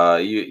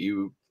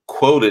 you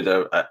quoted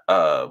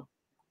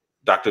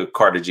Dr.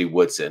 Carter G.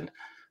 Woodson,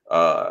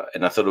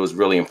 and I thought it was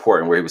really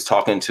important where he was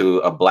talking to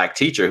a Black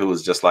teacher who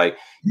was just like,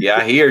 "Yeah,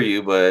 I hear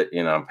you, but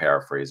you know, I'm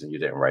paraphrasing. You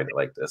didn't write it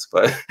like this,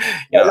 but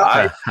you know,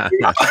 I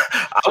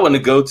want to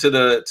go to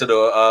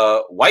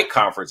the white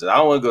conferences. I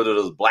don't want to go to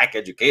those Black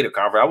educator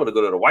conferences. I want to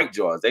go to the white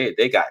joints.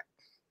 They got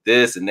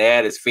this and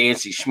that, is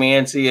fancy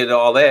schmancy and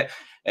all that."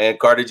 And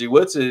Carter G.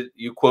 Woodson,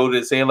 you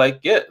quoted saying like,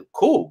 "Yeah,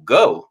 cool,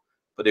 go.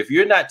 But if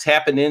you're not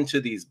tapping into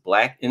these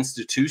Black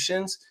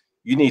institutions,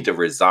 you need to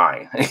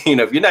resign." You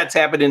know, if you're not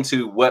tapping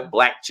into what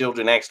Black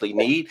children actually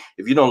need,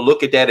 if you don't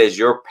look at that as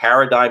your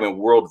paradigm and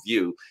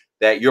worldview,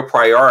 that your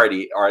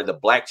priority are the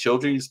Black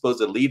children you're supposed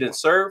to lead and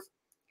serve,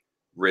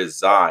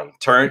 resign.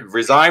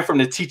 Resign from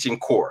the teaching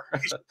corps.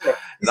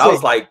 And I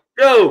was like,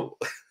 yo.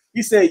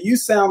 He said, "You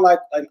sound like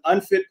an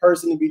unfit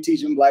person to be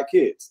teaching Black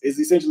kids," is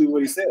essentially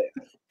what he said.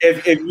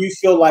 If you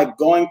feel like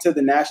going to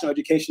the National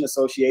Education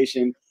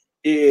Association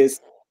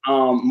is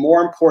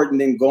more important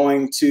than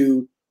going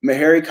to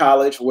Meharry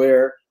College,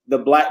 where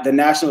the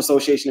National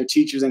Association of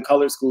Teachers and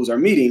Colored Schools are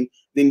meeting,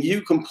 then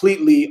you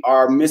completely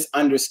are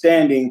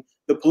misunderstanding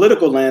the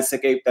political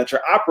landscape that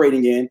you're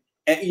operating in.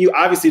 And you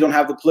obviously don't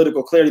have the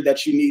political clarity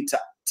that you need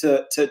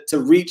to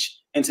reach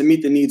and to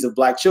meet the needs of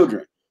Black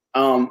children.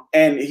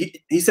 And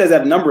he says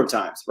that a number of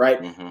times, right?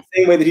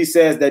 Same way that he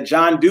says that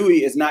John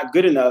Dewey is not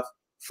good enough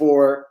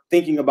for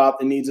thinking about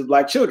the needs of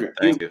Black children.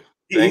 Thank you.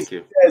 Thank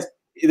you. Says,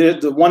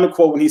 there's the one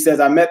quote when he says,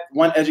 "I met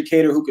one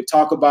educator who could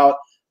talk about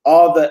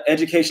all the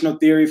educational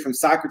theory from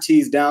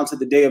Socrates down to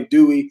the day of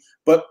Dewey,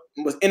 but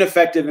was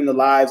ineffective in the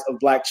lives of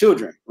Black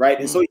children," right?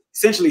 And so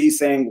essentially he's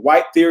saying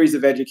white theories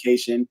of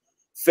education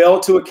fail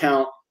to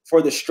account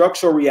for the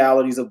structural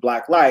realities of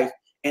Black life.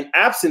 And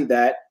absent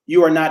that,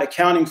 you are not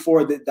accounting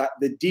for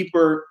the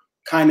deeper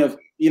kind of,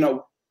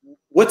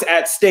 what's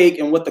at stake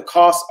and what the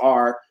costs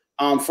are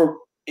for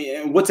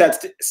and what's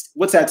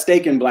at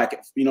stake in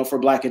for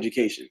Black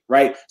education,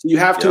 right? So you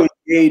have to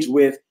engage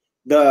with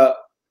the,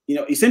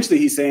 essentially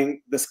he's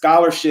saying the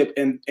scholarship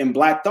in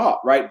Black thought,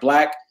 right?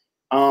 Black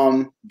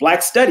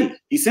study,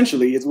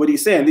 essentially, is what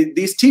he's saying.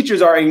 These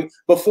teachers are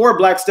before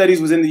Black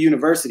studies was in the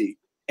university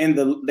in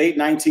the late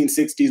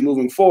 1960s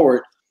moving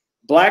forward.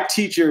 Black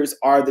teachers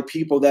are the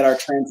people that are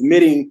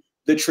transmitting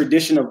the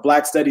tradition of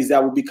Black studies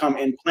that will become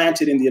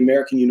implanted in the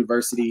American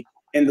university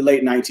in the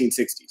late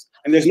 1960s.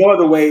 And there's no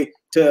other way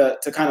to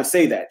kind of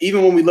say that.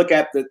 Even when we look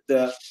at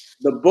the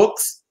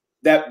books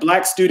that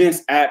Black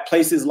students at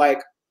places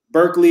like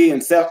Berkeley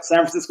and San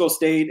Francisco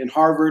State and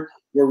Harvard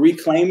were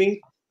reclaiming,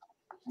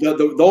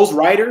 those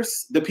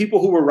writers, the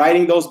people who were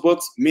writing those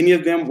books, many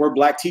of them were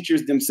Black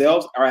teachers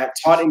themselves, are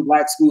taught in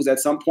Black schools at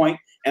some point.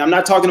 And I'm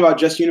not talking about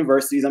just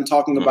universities. I'm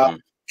talking about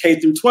K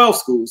through 12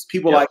 schools.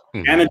 People like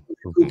Anna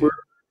Cooper,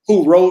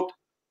 who wrote,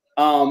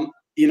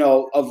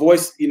 a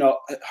voice,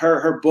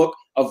 her book,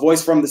 A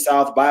Voice from the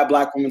South by a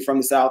Black woman from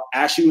the South,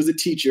 as she was a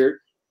teacher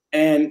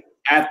and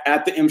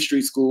at the M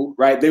Street School,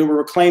 right? They were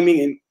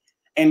reclaiming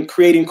and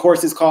creating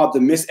courses called The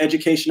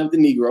Miseducation of the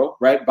Negro,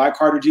 right, by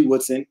Carter G.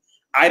 Woodson.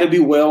 Ida B.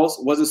 Wells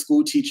was a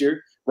school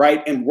teacher,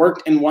 right, and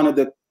worked in one of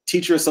the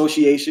teacher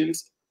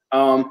associations,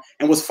 and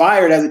was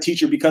fired as a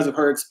teacher because of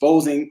her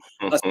exposing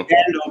a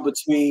scandal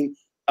between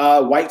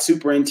white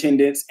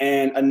superintendents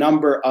and a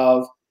number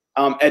of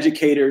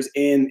educators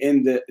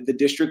in the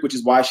district, which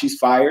is why she's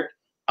fired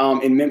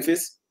in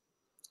Memphis.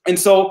 And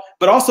so,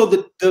 but also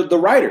the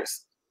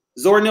writers,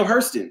 Zora Neale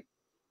Hurston,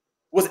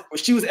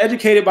 she was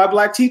educated by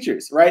Black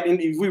teachers, right? And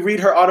if we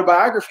read her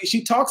autobiography,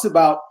 she talks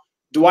about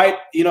Dwight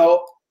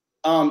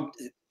Holmes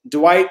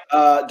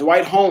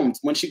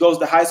when she goes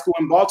to high school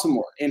in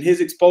Baltimore and his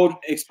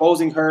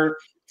exposing her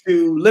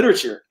to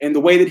literature and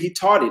the way that he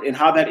taught it and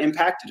how that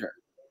impacted her,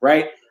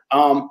 right?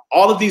 All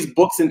of these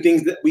books and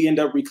things that we end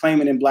up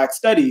reclaiming in Black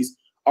studies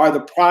are the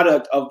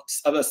product of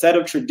a set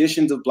of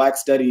traditions of Black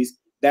studies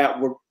that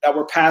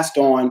were passed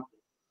on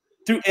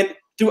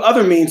through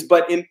other means,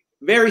 but in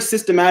very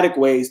systematic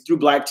ways through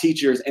Black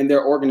teachers and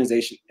their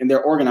organization and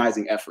their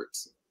organizing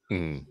efforts.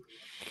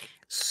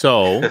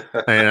 So,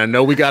 and I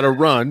know we got to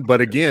run, but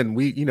again,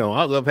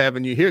 I love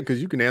having you here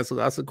because you can answer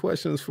lots of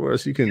questions for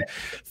us. You can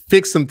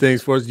fix some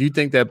things for us. Do you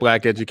think that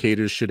Black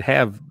educators should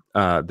have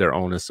their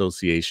own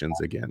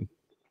associations again?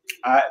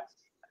 I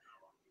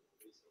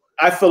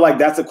feel like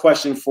that's a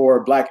question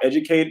for Black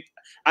educators.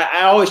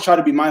 I always try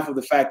to be mindful of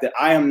the fact that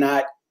I am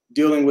not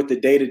dealing with the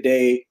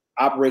day-to-day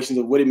operations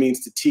of what it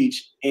means to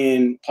teach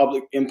in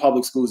public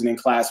schools and in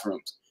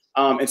classrooms.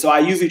 And so I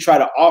usually try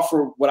to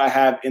offer what I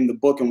have in the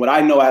book and what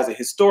I know as a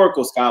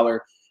historical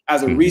scholar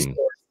as a resource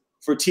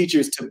for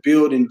teachers to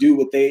build and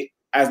do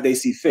as they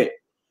see fit.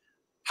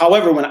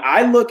 However, when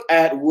I look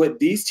at what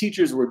these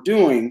teachers were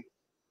doing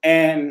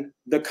and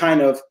the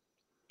kind of,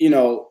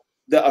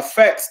 the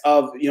effects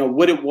of,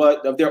 what it was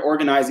of their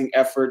organizing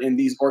effort in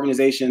these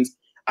organizations,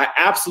 I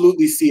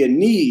absolutely see a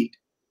need,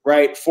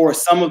 right, for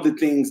some of the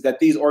things that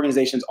these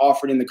organizations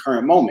offered in the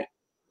current moment.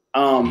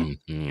 And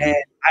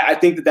I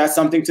think that that's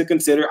something to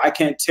consider. I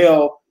can't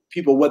tell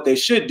people what they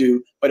should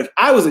do, but if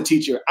I was a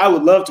teacher, I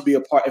would love to be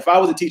a part. If I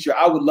was a teacher,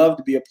 I would love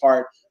to be a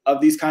part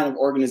of these kind of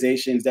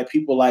organizations that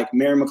people like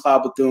Mary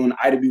McLeod Bethune,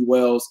 Ida B.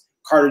 Wells,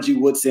 Carter G.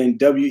 Woodson,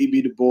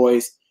 W.E.B. Du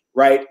Bois,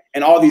 right,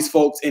 and all these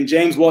folks, and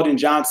James Weldon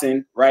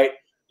Johnson, right,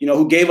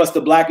 who gave us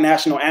the Black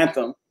National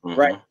Anthem,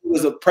 right? He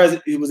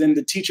was in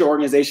the teacher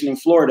organization in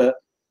Florida,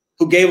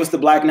 who gave us the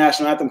Black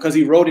National Anthem because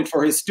he wrote it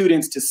for his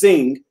students to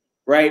sing,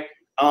 right?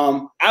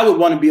 I would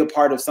want to be a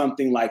part of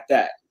something like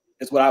that,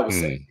 is what I would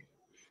say.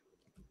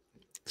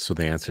 So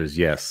the answer is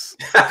yes.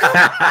 After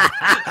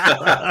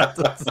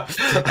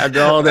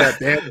all that,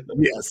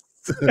 yes.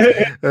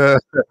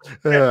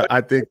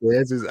 I think the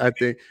answer is,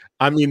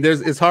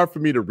 it's hard for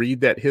me to read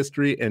that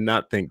history and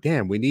not think,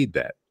 damn, we need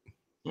that.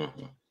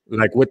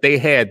 Like what they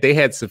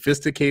had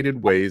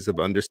sophisticated ways of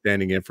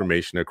understanding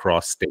information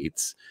across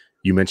states.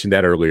 You mentioned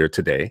that earlier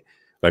today.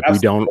 Like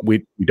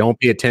Absolutely. we don't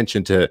pay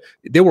attention to,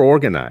 they were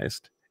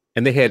organized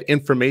and they had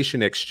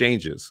information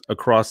exchanges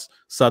across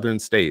southern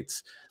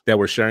states that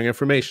were sharing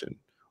information.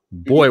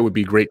 Boy, it would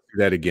be great to do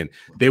that again.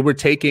 They were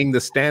taking the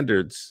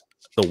standards,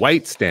 the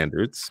white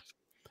standards,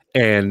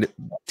 and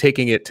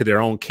taking it to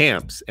their own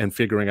camps and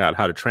figuring out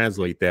how to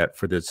translate that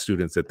for the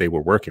students that they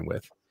were working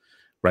with.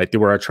 Right. They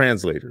were our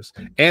translators,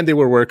 and they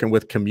were working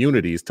with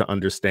communities to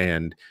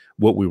understand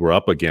what we were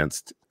up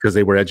against, because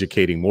they were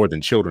educating more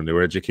than children. They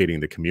were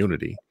educating the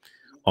community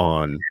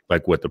on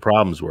like what the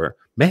problems were.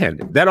 Man,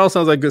 that all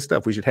sounds like good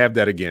stuff. We should have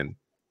that again.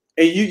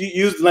 you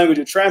use the language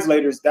of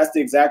translators. That's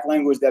the exact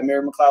language that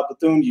Mary McLeod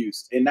Bethune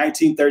used. In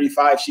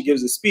 1935, she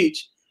gives a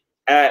speech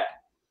at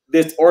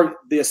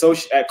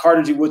at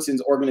Carter G.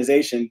 Woodson's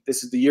organization.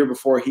 This is the year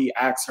before he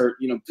asks her,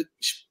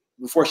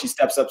 before she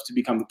steps up to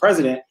become the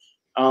president.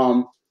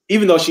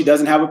 Even though she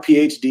doesn't have a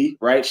PhD,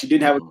 right? She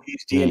didn't have a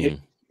PhD in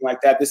history like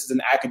that. This is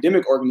an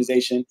academic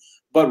organization,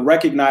 but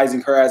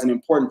recognizing her as an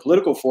important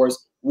political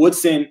force,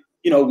 Woodson,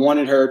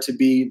 wanted her to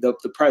be the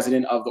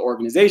president of the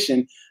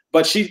organization.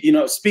 But she,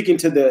 speaking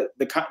to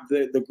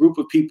the group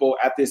of people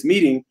at this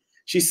meeting,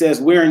 she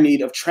says, we're in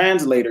need of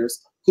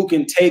translators who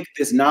can take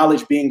this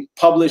knowledge being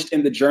published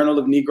in the Journal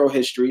of Negro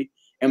History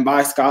and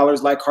by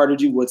scholars like Carter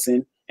G.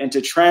 Woodson, and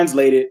to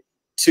translate it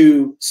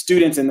to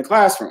students in the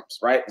classrooms,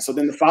 right? So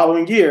then the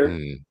following year,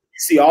 you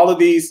see all of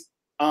these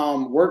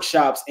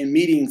workshops and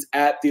meetings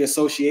at the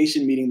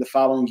association meeting the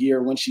following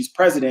year when she's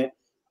president,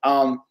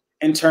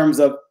 in terms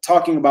of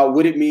talking about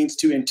what it means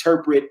to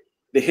interpret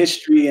the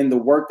history and the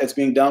work that's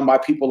being done by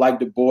people like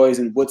Du Bois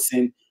and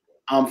Woodson,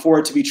 for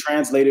it to be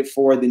translated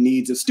for the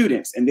needs of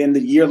students. And then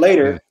the year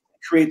later,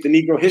 create the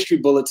Negro History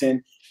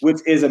Bulletin, which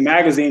is a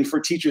magazine for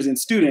teachers and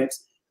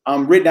students,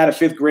 written at a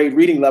 5th grade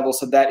reading level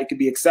so that it could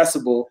be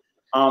accessible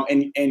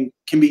and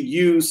can be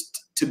used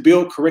to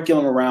build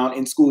curriculum around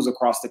in schools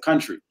across the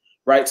country,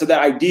 right? So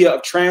that idea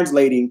of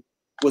translating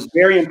was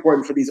very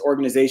important for these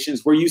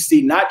organizations, where you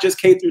see not just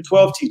K through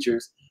 12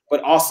 teachers,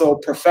 but also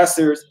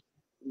professors.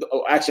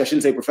 Actually, I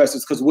shouldn't say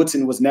professors, because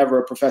Woodson was never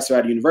a professor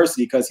at a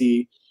university because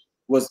he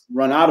was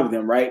run out of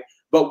them, right?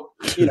 But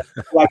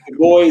like Du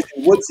Bois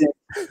and Woodson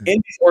in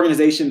these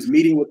organizations,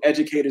 meeting with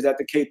educators at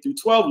the K through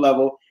 12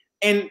 level,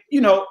 and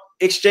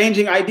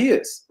exchanging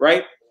ideas,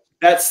 right?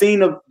 That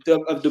scene of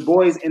Du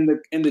Bois in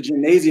the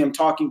gymnasium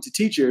talking to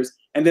teachers,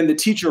 and then the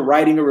teacher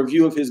writing a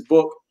review of his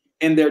book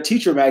in their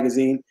teacher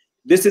magazine.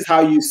 This is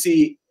how you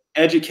see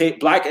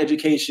Black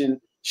education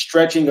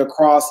stretching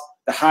across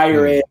the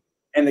higher ed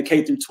and the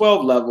K through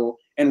 12 level,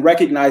 and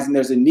recognizing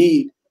there's a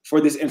need for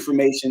this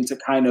information to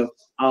kind of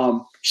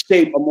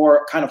shape a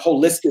more kind of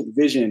holistic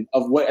vision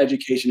of what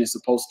education is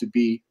supposed to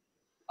be,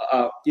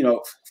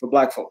 for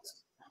Black folks.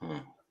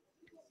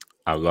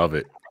 I love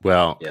it.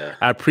 Well,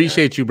 I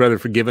appreciate you, brother,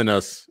 for giving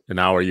us an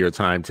hour of your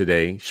time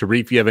today.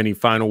 Sharif, you have any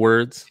final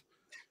words?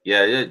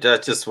 Yeah, I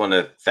just want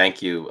to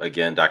thank you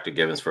again, Dr.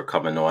 Givens, for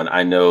coming on.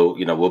 I know,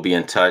 we'll be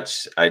in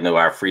touch. I know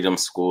our Freedom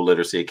School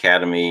Literacy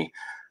Academy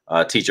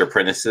teacher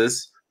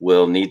apprentices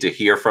will need to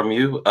hear from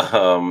you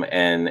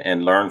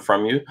and learn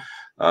from you,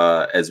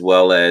 as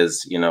well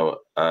as, I know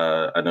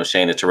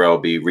Shana Terrell will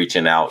be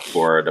reaching out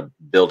for the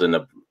building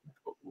of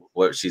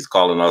what she's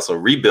calling also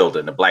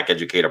rebuilding the Black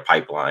Educator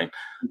Pipeline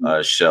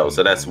show.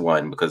 So that's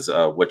one, because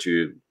what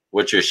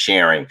you're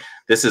sharing,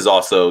 this is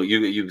also,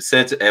 you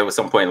said at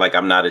some point, like,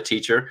 I'm not a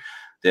teacher.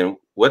 Then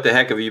what the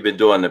heck have you been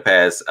doing the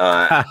past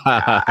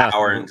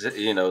hour and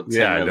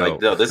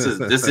like, no, this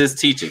is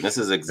teaching. This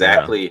is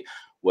exactly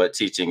what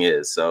teaching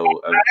is. So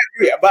I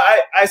agree, but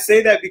I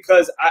say that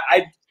because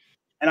I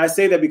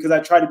say that because I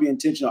try to be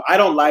intentional. I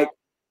don't like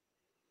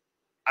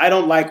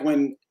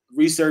when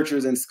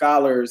researchers and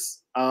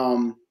scholars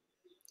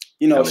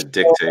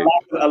dictate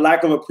a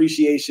lack of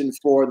appreciation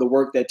for the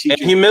work that teachers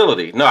and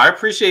humility. No, I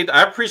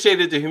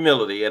appreciated the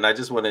humility, and I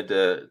just wanted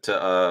to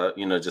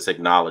just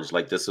acknowledge,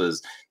 like, this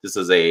is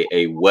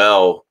a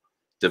well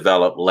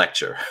developed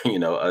lecture,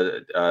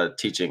 a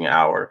teaching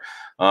hour.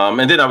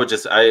 And then I would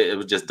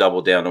just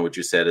double down on what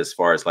you said as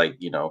far as, like,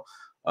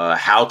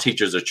 how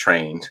teachers are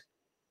trained.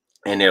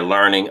 And they're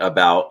learning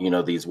about,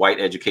 these white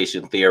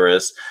education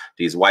theorists,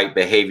 these white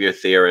behavior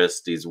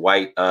theorists, these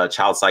white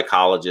child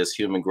psychologists,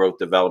 human growth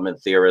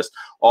development theorists,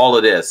 all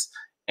of this.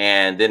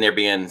 And then they're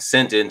being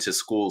sent into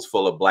schools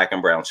full of Black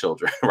and brown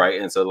children, right?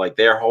 And so, like,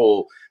 their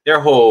whole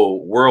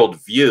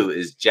world view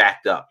is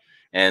jacked up.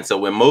 And so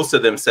when most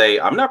of them say,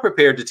 I'm not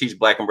prepared to teach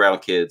Black and brown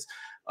kids,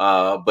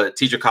 but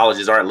teacher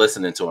colleges aren't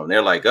listening to them.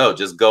 They're like, oh,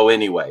 just go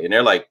anyway. And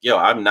they're like, yo,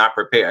 I'm not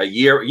prepared. A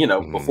year,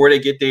 before they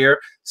get there,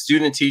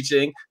 student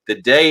teaching,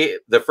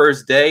 the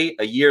first day,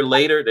 a year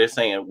later, they're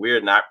saying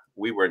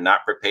we were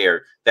not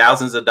prepared.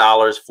 Thousands of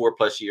dollars,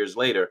 4+ years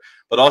later.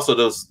 But also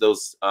those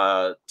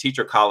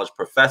teacher college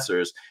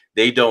professors,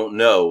 they don't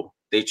know.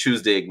 They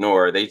choose to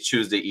ignore. They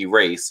choose to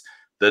erase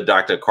the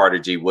Dr. Carter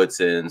G.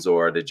 Woodsons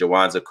or the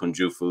Jawanza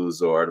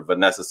Kunjufus or the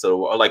Vanessa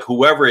So, or like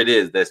whoever it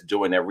is that's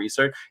doing that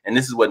research. And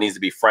this is what needs to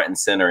be front and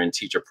center in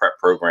teacher prep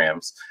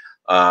programs.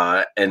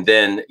 And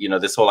then,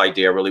 this whole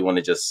idea, I really want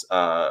to just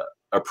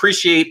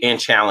appreciate and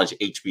challenge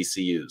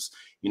HBCUs.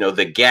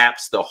 The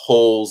gaps, the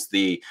holes,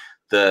 the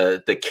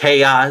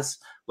chaos.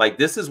 Like,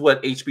 this is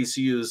what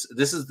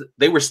HBCUs,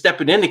 they were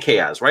stepping into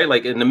chaos, right?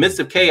 Like, in the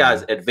midst of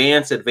chaos,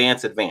 advance.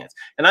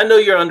 And I know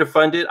you're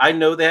underfunded. I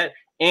know that.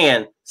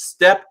 And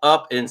step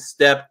up and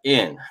step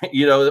in,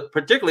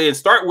 particularly, and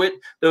start with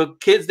the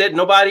kids that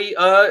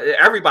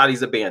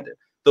everybody's abandoned.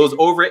 Those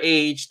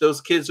overage,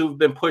 those kids who've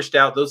been pushed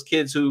out, those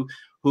kids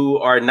who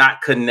are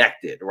not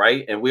connected,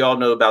 right? And we all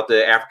know about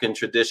the African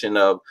tradition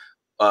of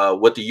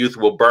what the youth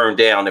will burn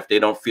down if they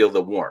don't feel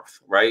the warmth,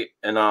 right?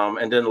 And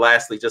then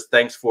lastly, just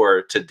thanks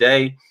for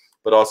today.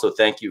 but also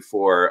thank you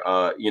for,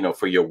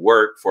 for your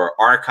work, for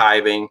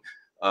archiving,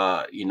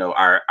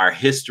 our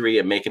history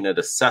and making it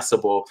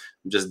accessible.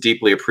 I'm just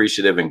deeply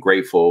appreciative and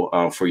grateful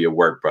for your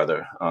work,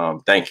 brother.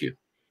 Thank you.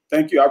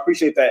 Thank you. I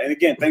appreciate that. And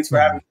again, thanks for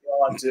having me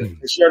on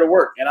to share the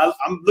work. And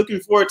I'm looking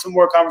forward to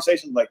more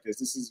conversations like this.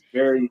 This is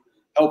very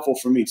helpful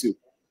for me too.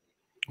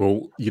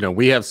 Well,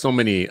 we have so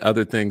many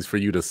other things for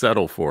you to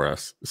settle for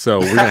us. So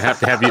we're gonna have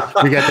to have you.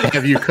 We got to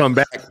have you come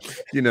back.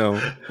 We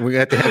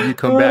got to have you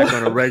come back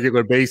on a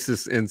regular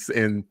basis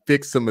and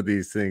fix some of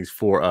these things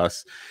for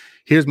us.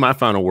 Here's my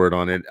final word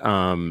on it.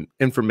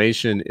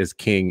 Information is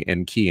king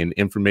and key, and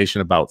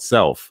information about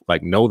self,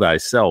 like know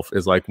thyself,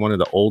 is like one of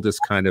the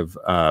oldest kind of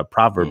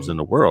proverbs in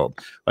the world.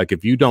 Like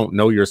if you don't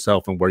know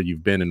yourself and where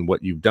you've been and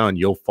what you've done,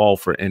 you'll fall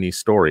for any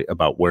story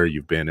about where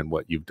you've been and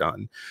what you've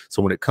done.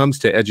 So when it comes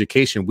to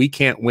education, we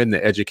can't win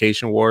the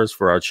education wars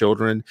for our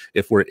children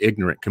if we're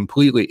ignorant,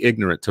 completely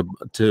ignorant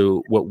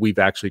to what we've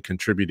actually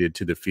contributed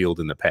to the field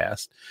in the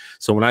past.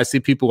 So when I see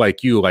people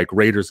like you, like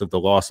Raiders of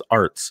the Lost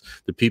Arts,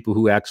 the people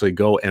who actually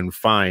go and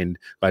find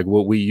like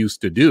what we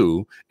used to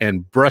do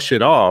and brush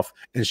it off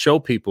and show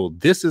people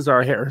this is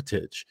our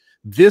heritage,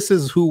 this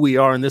is who we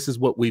are, and this is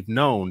what we've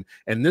known,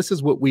 and this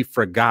is what we've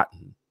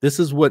forgotten. This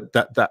is what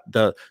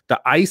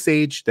the ice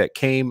age that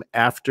came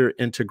after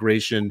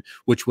integration,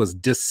 which was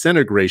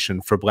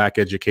disintegration for Black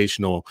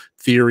educational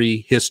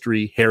theory,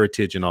 history,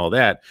 heritage, and all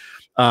that,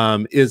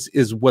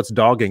 is what's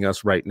dogging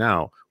us right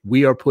now.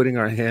 We are putting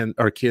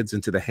our kids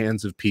into the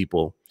hands of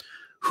people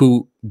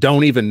who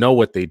don't even know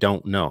what they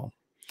don't know.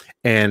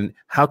 And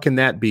how can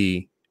that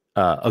be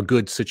a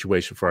good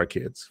situation for our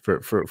kids,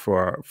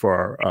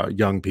 for our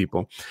young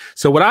people?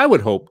 So what I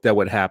would hope that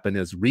would happen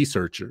is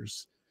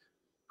researchers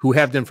who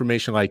have the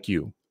information like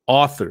you,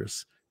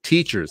 authors,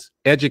 teachers,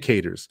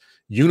 educators,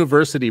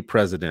 university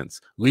presidents,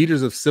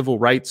 leaders of civil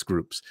rights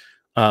groups.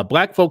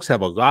 Black folks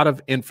have a lot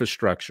of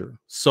infrastructure,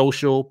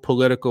 social,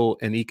 political,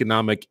 and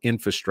economic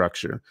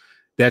infrastructure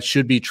that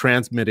should be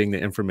transmitting the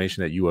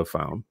information that you have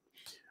found.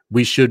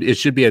 It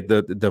should be at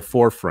the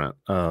forefront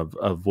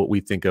of what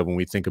we think of when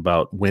we think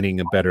about winning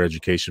a better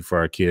education for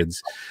our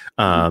kids.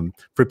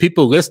 For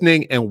people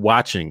listening and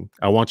watching,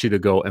 I want you to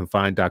go and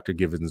find Dr.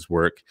 Givens'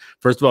 work.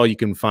 First of all, you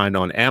can find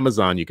on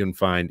Amazon, you can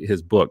find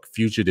his book,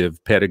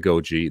 Fugitive,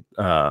 Pedagogy,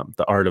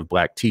 The Art of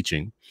Black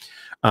Teaching.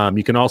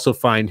 You can also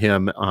find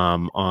him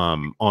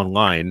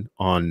online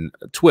on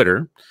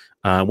Twitter.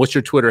 What's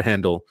your Twitter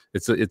handle?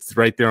 It's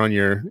right there on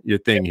your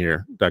thing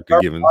here,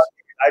 Dr. Givens.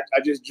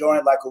 I just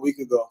joined like a week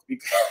ago.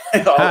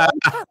 I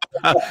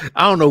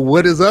don't know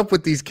what is up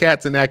with these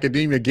cats in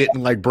academia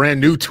getting like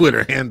brand new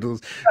Twitter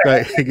handles.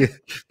 Like,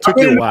 took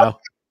you a while.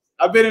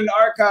 I've been in the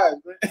archives.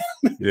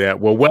 Yeah,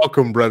 well,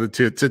 welcome, brother,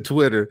 to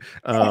Twitter.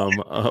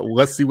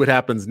 Let's see what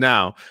happens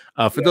now.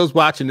 For those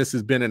watching, this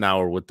has been an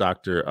hour with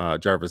Dr.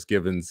 Jarvis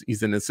Givens.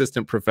 He's an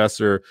assistant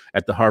professor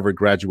at the Harvard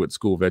Graduate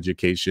School of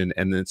Education,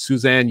 and then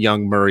Suzanne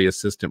Young Murray,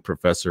 assistant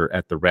professor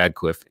at the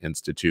Radcliffe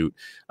Institute.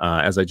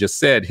 As I just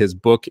said, his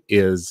book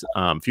is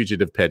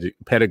Fugitive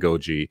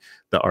Pedagogy,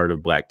 The Art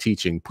of Black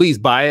Teaching. Please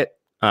buy it.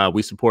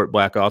 We support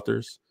Black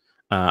authors.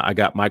 I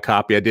got my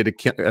copy. I did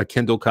a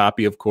Kindle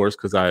copy, of course,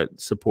 because I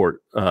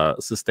support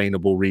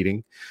sustainable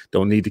reading.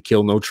 Don't need to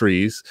kill no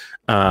trees.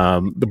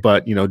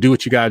 But, do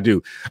what you got to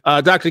do.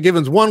 Dr.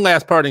 Givens, one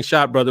last parting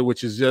shot, brother,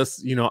 which is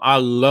just, I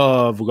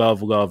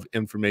love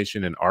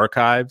information and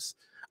archives.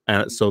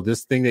 So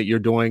this thing that you're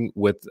doing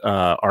with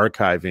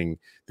archiving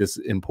this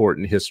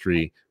important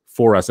history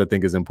for us, I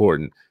think is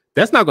important.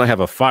 That's not going to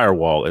have a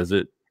firewall, is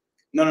it?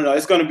 No.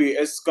 It's going to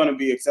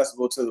be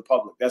accessible to the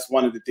public. That's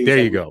one of the things. There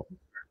you go.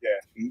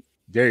 Yeah.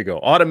 There you go.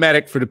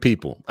 Automatic for the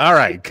people. All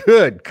right,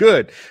 good.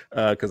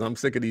 Because I'm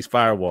sick of these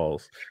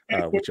firewalls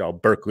with y'all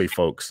Berkeley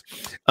folks.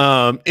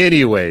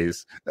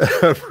 Anyways,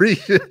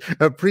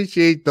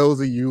 appreciate those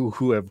of you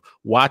who have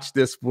watched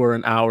this for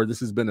an hour. This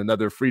has been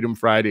another Freedom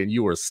Friday, and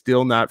you are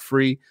still not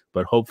free,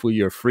 but hopefully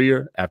you're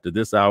freer after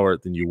this hour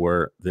than you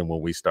were when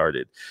we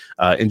started.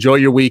 Enjoy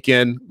your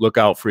weekend. Look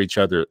out for each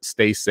other.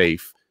 Stay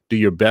safe. Do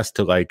your best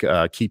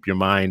to keep your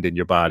mind and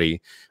your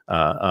body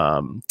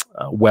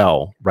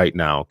well right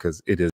now, because it is